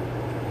come.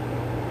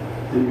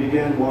 And he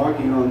began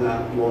walking on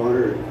that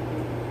water,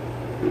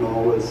 and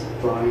all was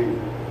fine.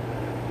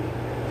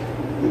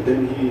 But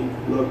then he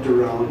looked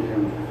around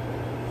him,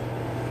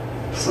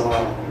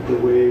 saw the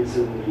waves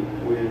and the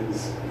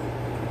winds,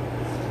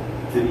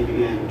 and he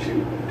began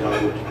to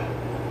doubt,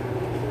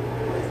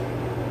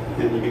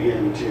 and he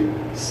began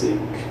to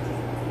sink.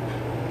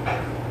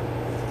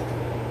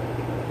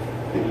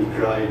 And he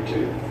cried to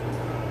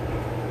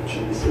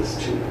Jesus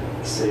to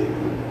save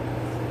him.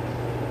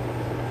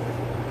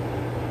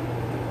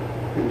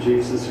 And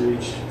Jesus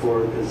reached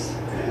forth his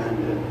hand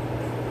and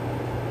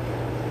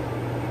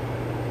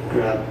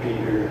grabbed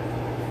Peter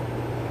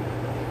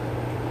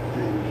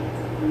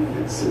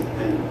and said,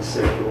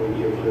 "Oh,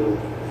 ye of little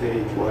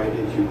faith, why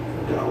did you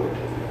doubt?"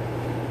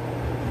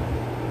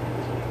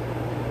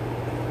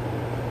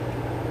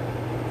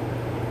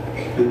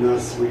 And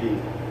thus we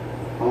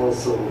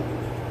also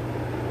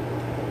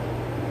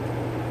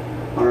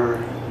are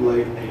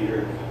like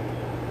Peter.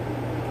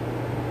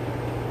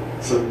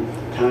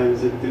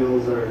 Sometimes it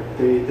feels our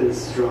faith is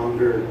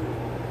stronger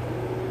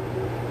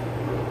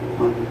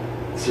on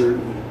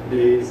certain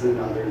days than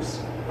others.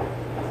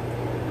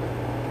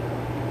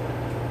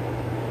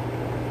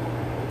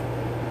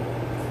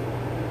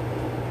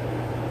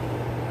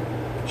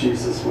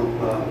 Jesus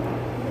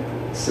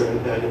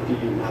said that if you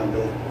have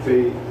the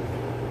faith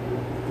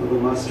of a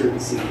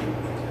mustard seed,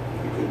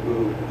 you could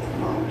move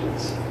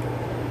mountains.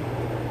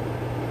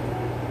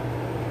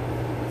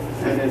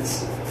 And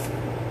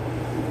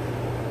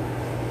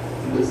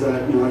does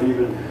that not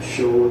even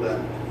show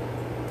that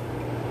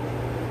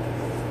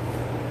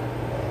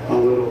how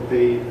little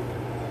faith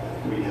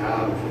we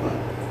have, but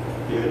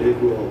yet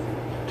it will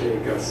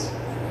take us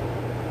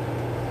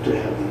to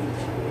heaven?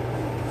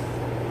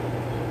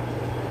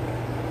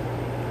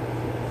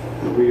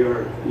 And we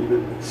are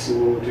even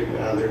slow to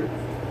gather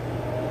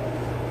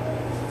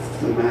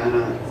the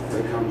manna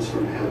that comes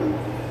from heaven.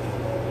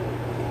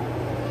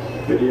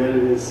 But yet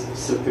it is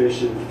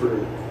sufficient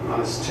for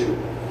us to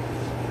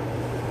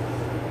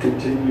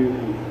continue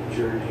the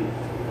journey.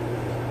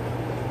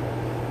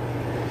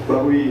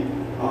 But we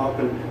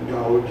often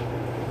doubt,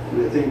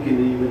 and I think in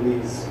even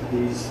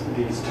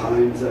these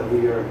times that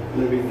we are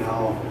living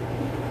now,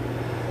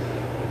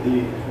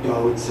 the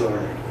doubts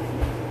are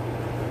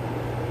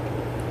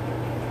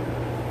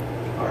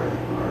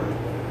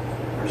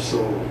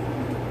so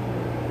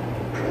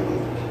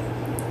prevalent.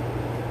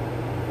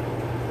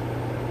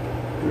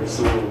 There's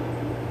so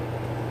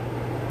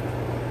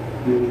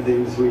many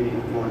things we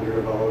wonder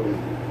about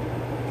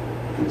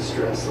and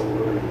stress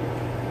over.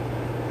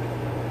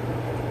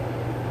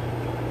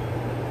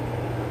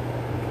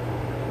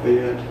 But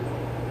yet,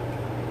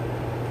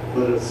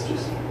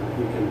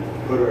 we can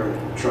put our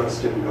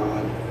trust in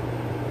God,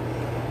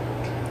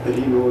 that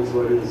He knows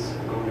what is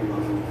going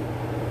on.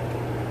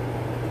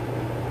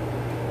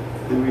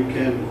 And we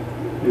can,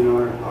 in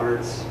our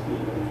hearts,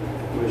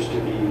 even wish to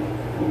be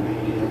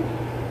obedient.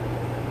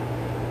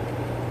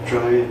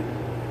 Try and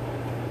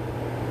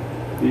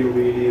be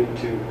obedient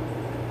to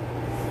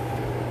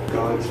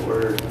God's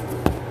Word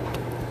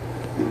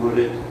and what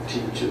it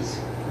teaches.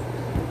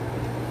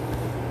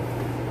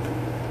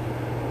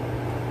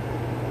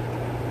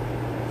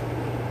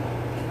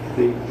 I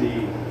think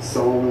the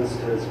psalmist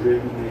has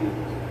written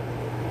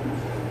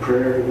a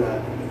prayer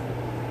that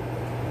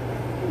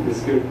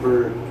is good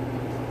for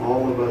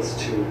all of us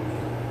to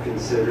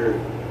consider.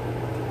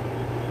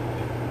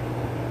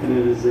 And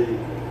it is a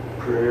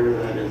prayer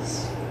that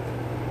has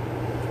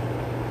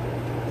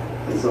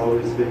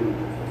always been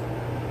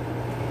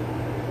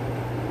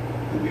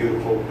a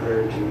beautiful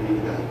prayer to me,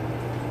 that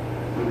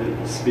when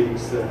it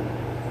speaks that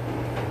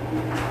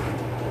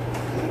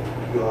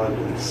God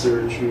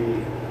search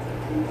me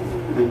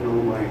and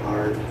know my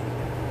heart,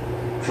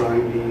 try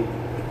me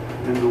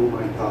and know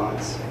my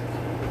thoughts,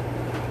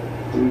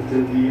 and if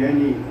there be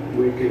any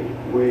wicked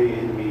way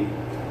in me,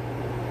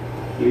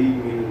 lead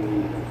me in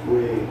the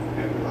way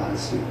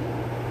everlasting.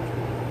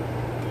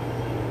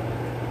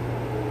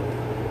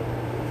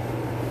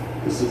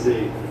 This is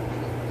a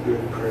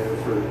good prayer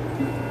for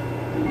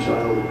a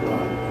child of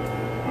God.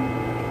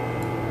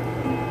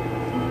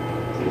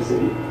 It is a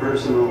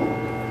personal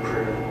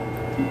prayer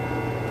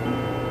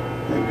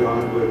that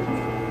God would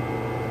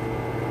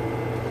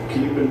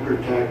keep and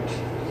protect,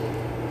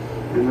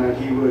 and that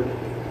He would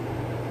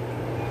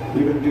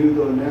even do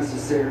the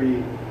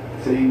necessary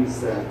things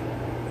that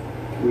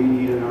we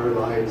need in our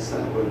lives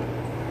that would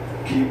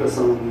keep us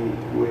on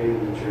the way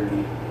in the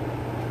journey.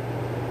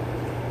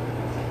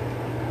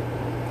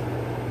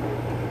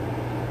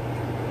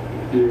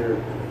 Dear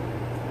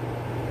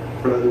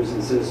brothers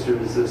and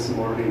sisters, this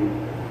morning,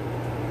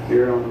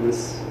 here on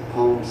this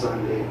Palm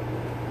Sunday,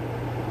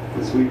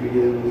 as we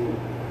begin the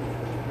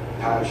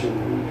Passion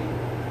Week,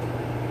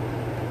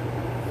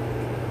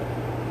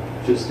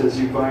 just as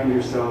you find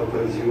yourself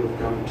as you have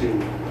come to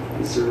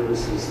the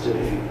services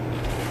today,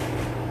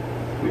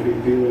 maybe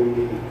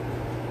feeling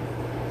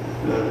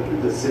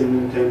the sin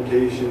and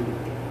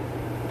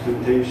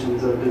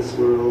temptations of this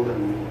world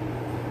and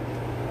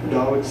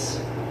doubts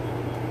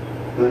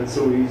that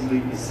so easily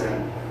beset,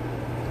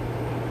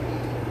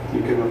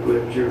 you can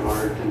uplift your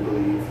heart and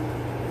believe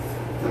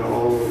that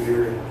all of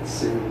your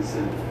sins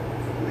and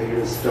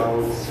latest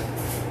doubts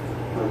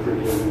are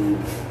forgiven in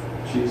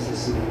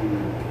Jesus' name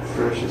and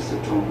precious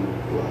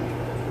atonement blood.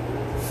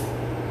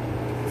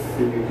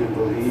 And you can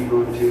believe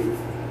unto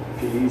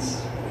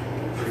peace,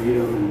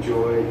 freedom, and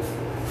joy.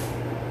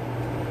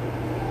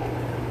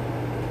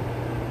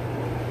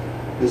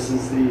 This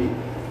is the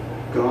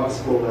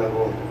gospel that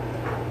will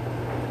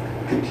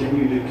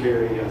continue to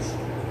carry us.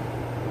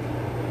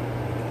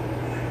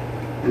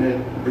 And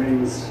it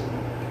brings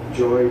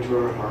joy to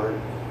our heart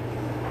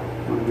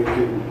when we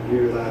can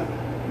hear that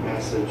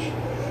message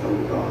of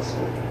the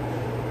gospel.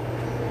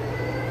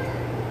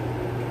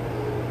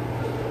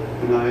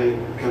 And I,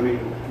 coming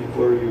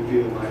before you,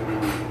 feel my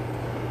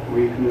own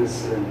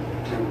weakness and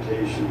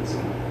temptations.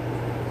 And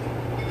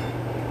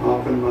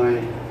often my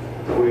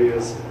way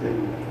has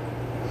been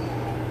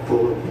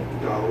full of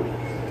doubt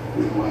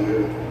and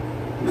wonder,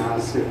 and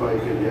ask if I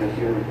could yet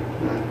hear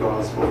that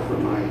gospel for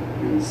my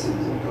many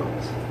sins and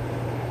doubts.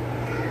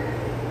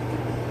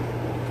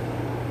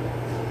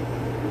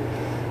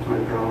 I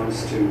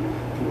promise to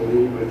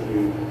believe with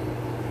you.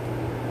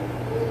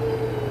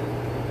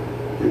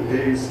 It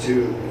pays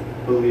to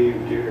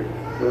believe, dear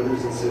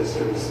brothers and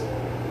sisters.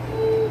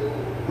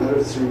 Let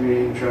us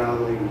remain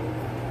traveling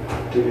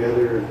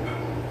together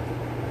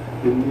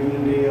in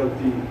unity of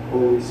the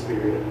Holy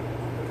Spirit.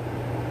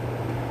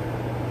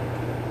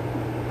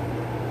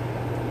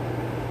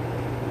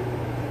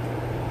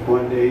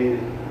 One day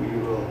we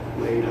will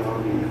lay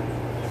down in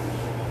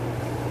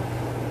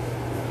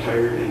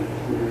tired and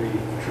weary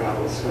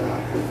travel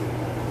stack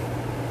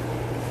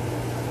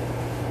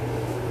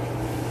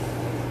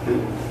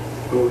and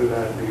go to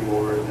that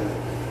reward that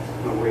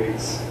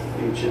awaits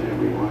each and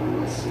every one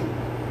of us in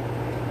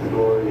the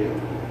glory of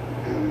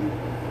heaven.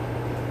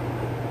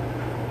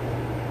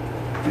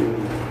 In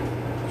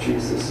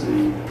Jesus'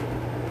 name,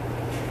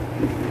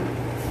 amen.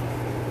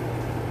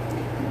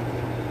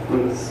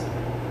 Let us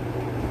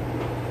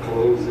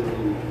close in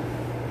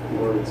the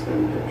Lord's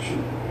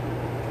benediction.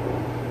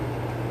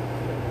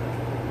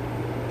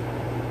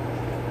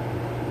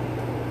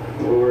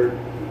 Lord,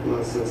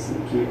 bless us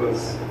and keep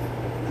us.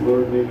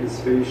 Lord, make his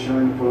face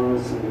shine upon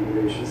us and be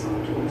gracious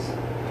unto us.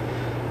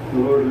 The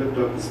Lord lift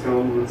up his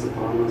countenance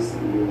upon us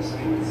and give us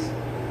peace.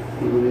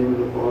 In the name of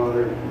the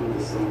Father, and of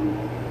the Son,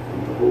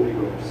 and of the Holy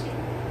Ghost.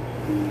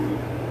 Amen.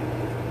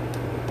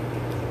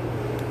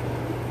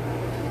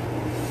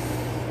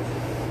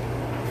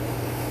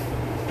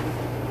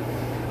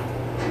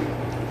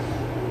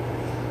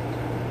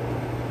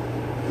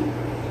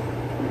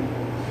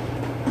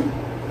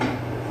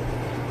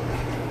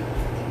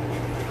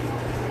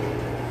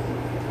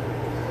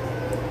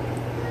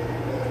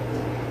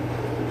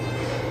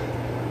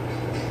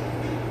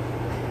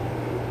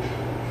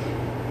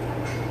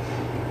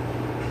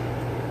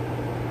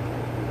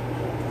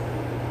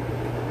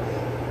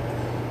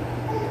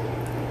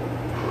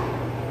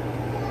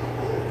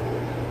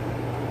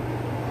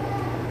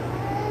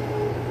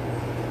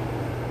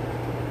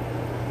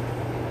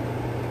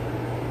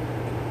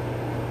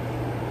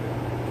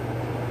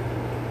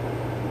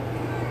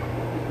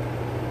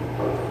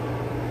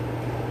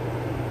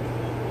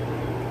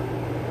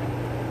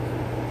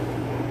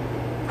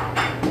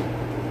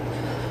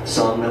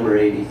 Song number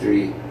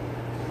 83. I'm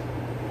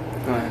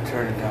gonna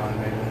turn it down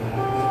maybe a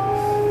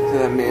little bit. To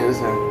the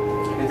music.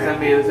 Is the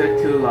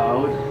music too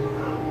loud?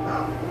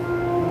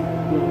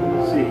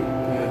 We'll see.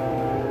 Good.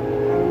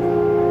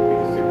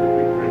 Because it could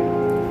be great.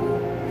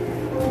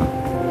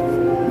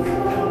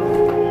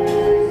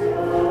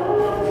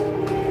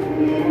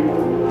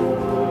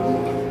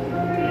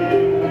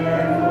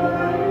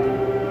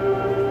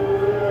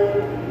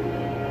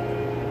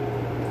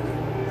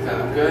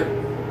 Sound good?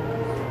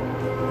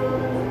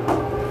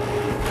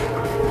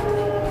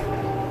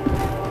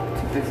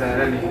 Is that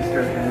an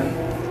Easter hymn?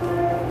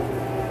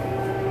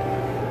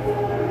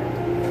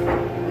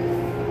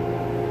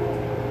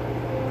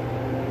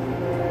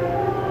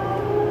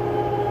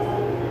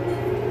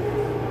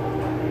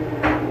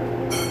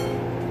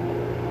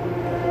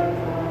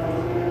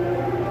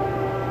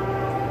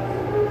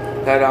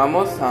 That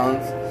almost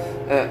sounds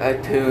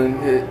a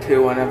tune to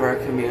one of our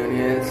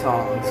communion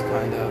songs,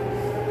 kind of.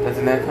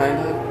 Doesn't it, kind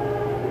of?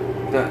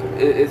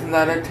 Isn't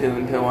that a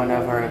tune to one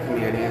of our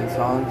communion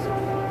songs?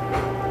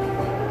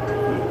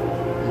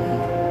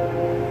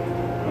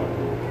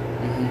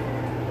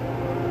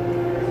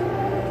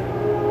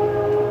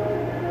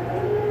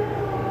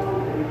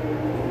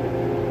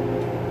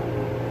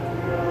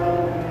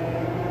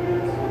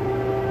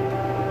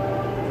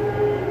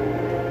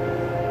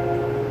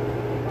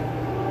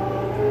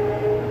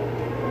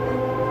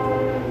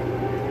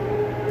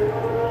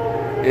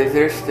 Is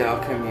there still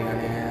communion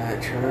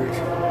at church?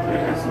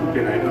 There hasn't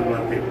been. I don't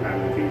know if they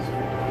plan with these.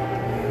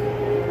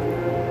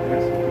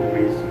 That's the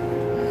reason.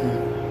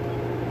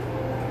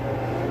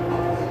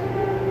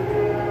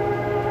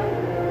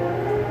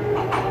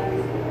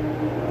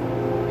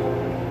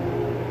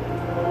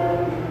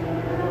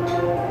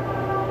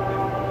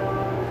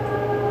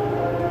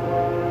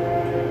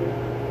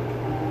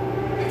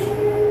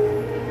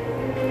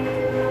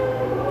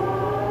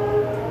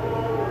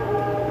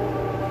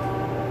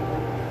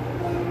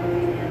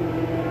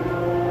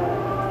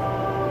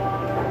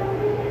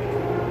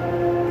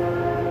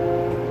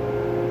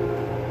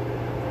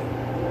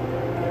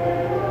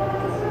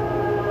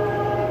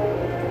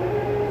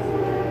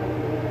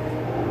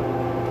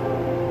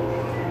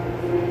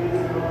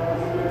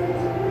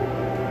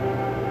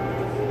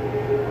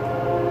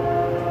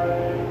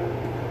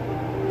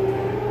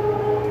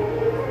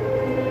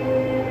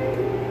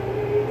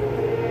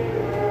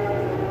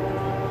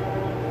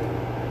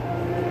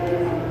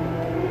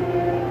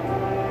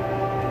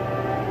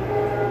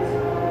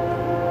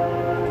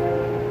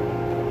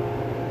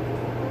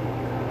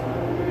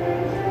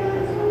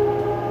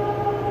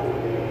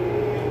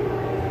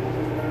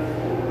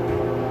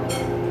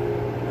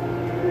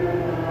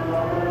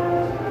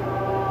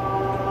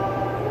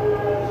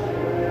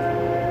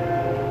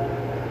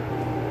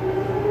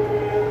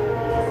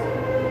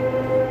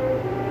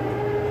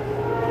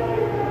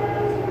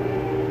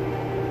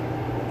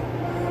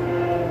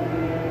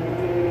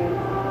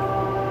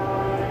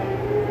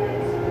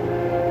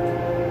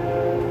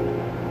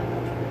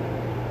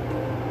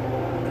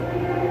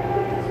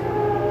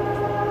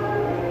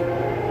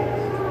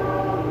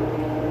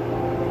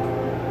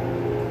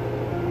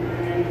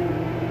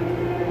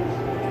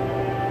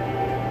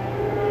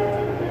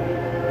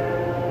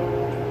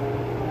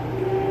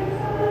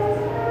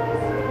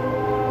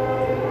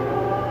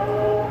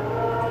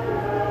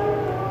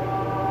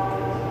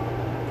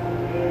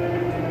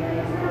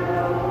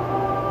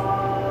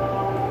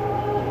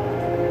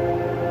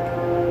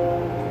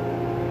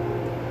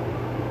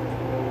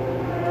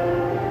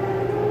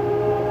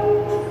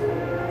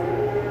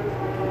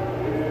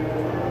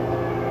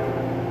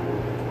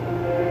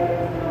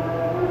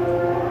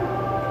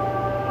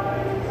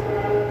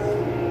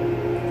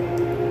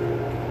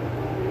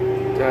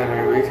 Dad,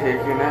 are we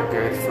taking a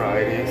Good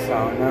Friday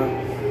sauna?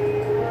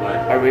 What?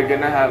 Are we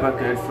gonna have a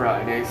Good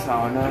Friday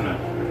sauna? I'm not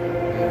sure.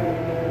 Yeah.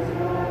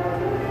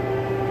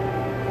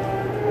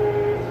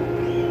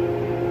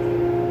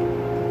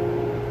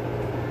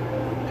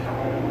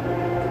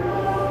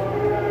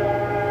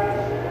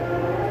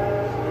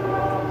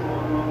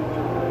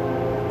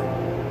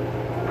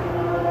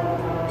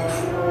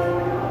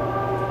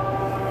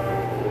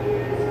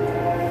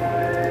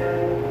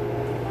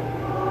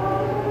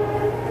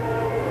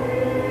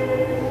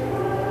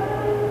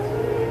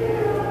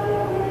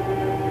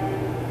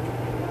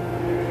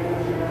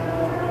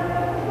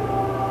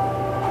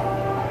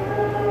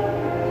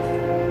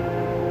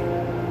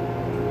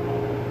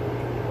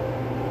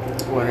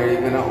 When are you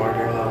gonna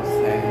order those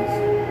things?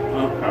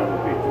 I'll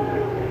probably do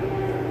that.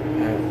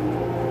 Yeah.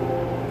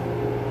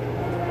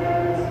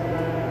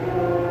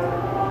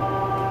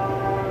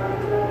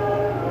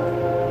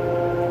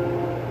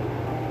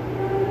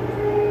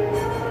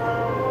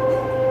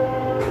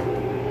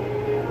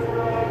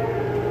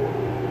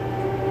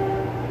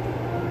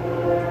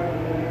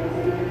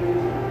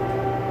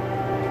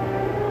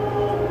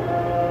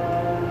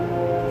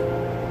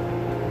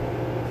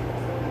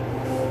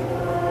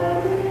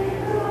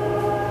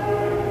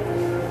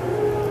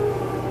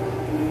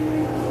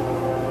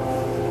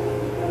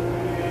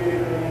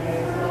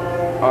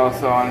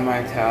 Also on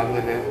my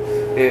tablet,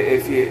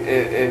 if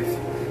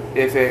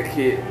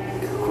it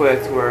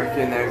quits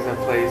working, there's a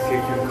place you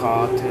can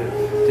call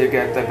to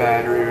get the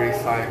battery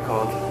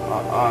recycled.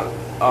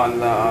 On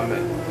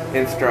the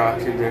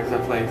instructions, there's a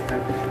place to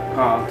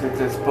call to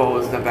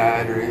dispose the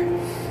battery.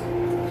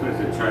 So is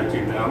it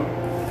charging now?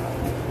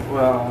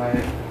 Well,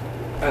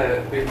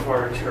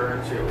 before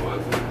church it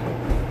wasn't.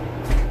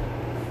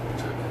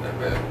 Took it a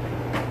bit.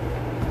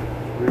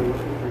 We're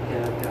looking for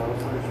camp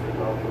counselors for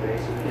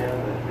confirmation camp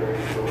at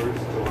Prairie Shores,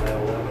 July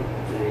 11th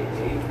to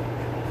 18th.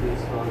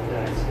 Please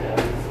contact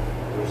Stabby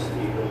or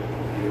Stephen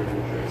if you're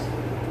interested.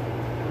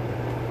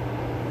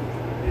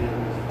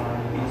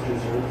 Eastern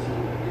services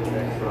will begin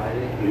next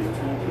Friday.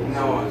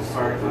 No, as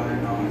far as I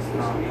know, it's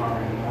not far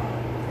enough.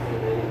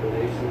 And any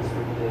donations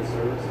for today's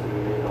service will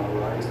be made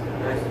online.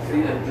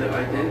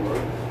 I did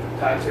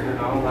touch it at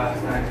all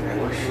last night and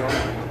it was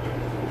showing.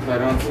 So I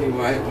don't see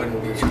why it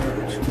wouldn't be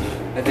charged.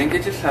 I think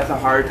it just has a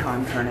hard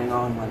time turning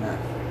on when it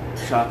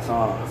shuts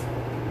off.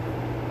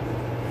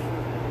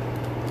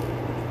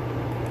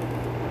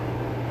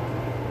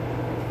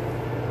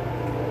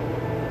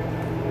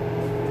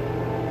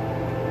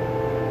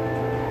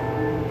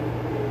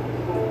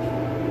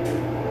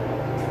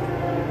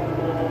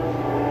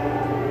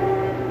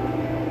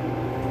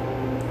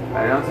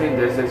 I don't think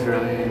this is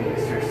really an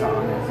Easter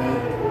song, is it?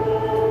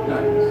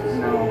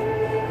 No.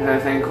 'Cause I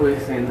think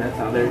we've seen this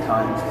other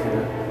times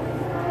too.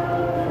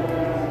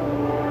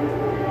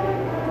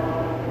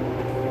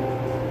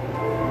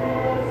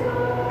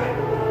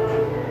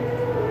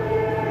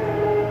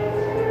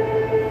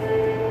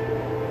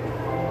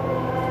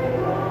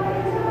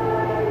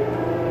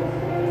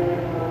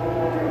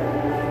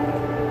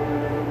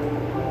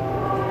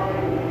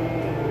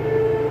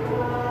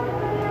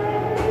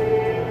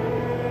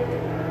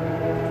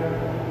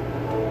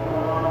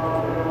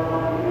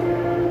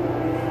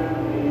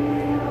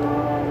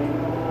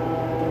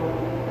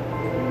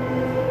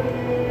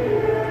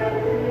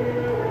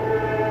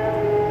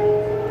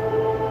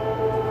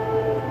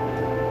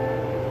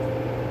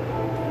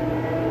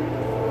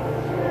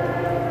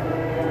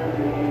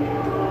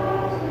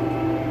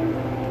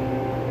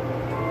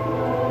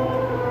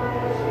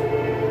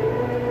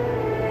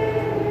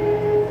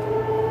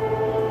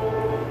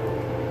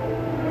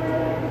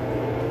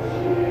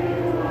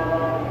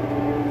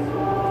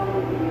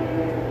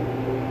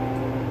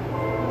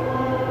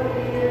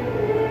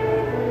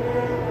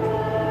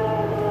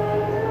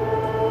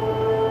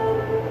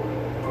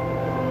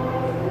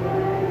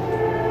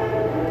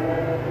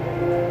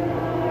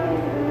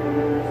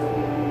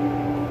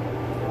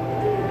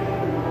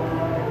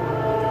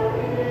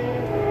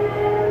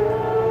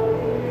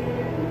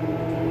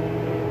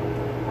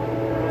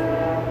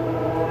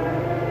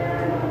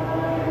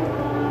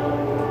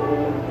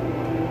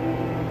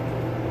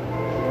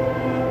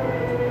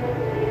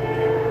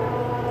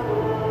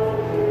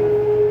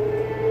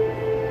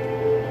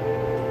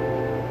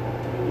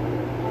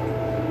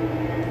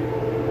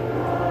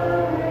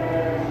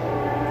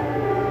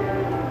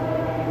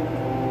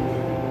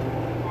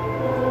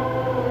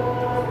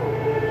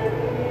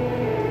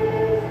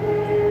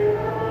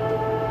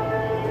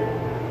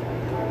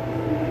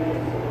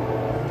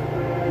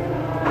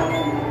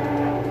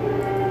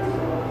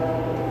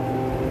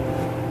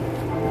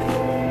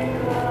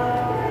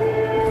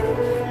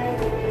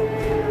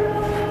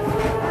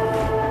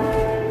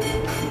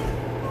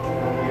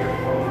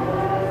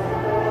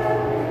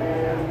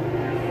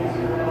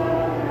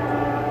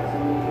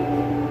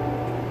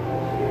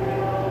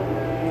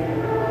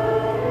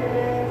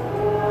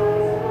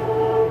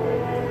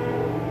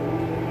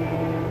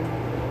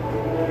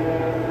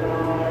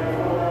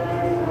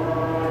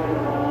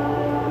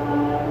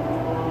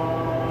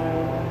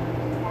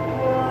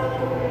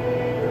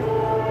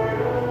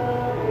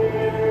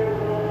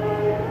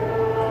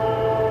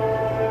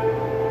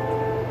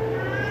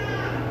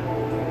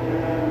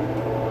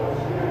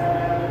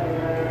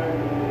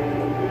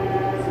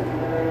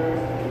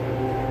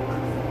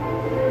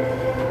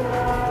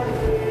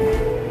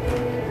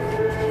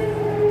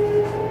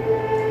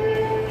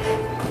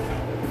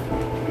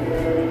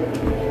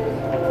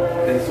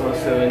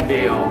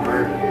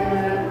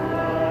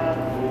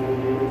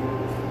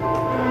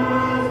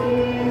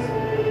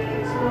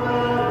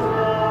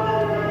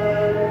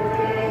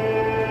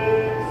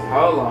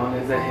 How long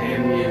is a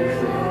hymn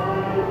usually?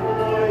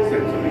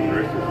 Depends on the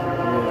verses.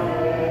 Yeah.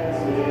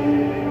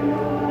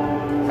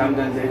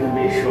 Sometimes it can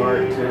be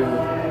short too.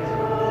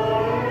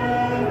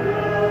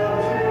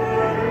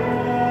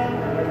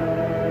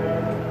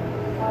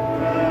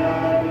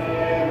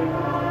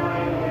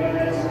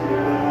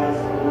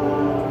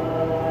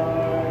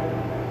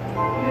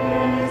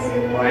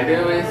 Why do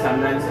we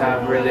sometimes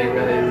have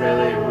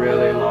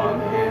really long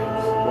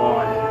hymns?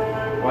 Why?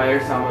 Why are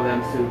some of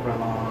them super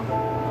long?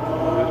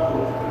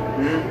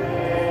 Hmm?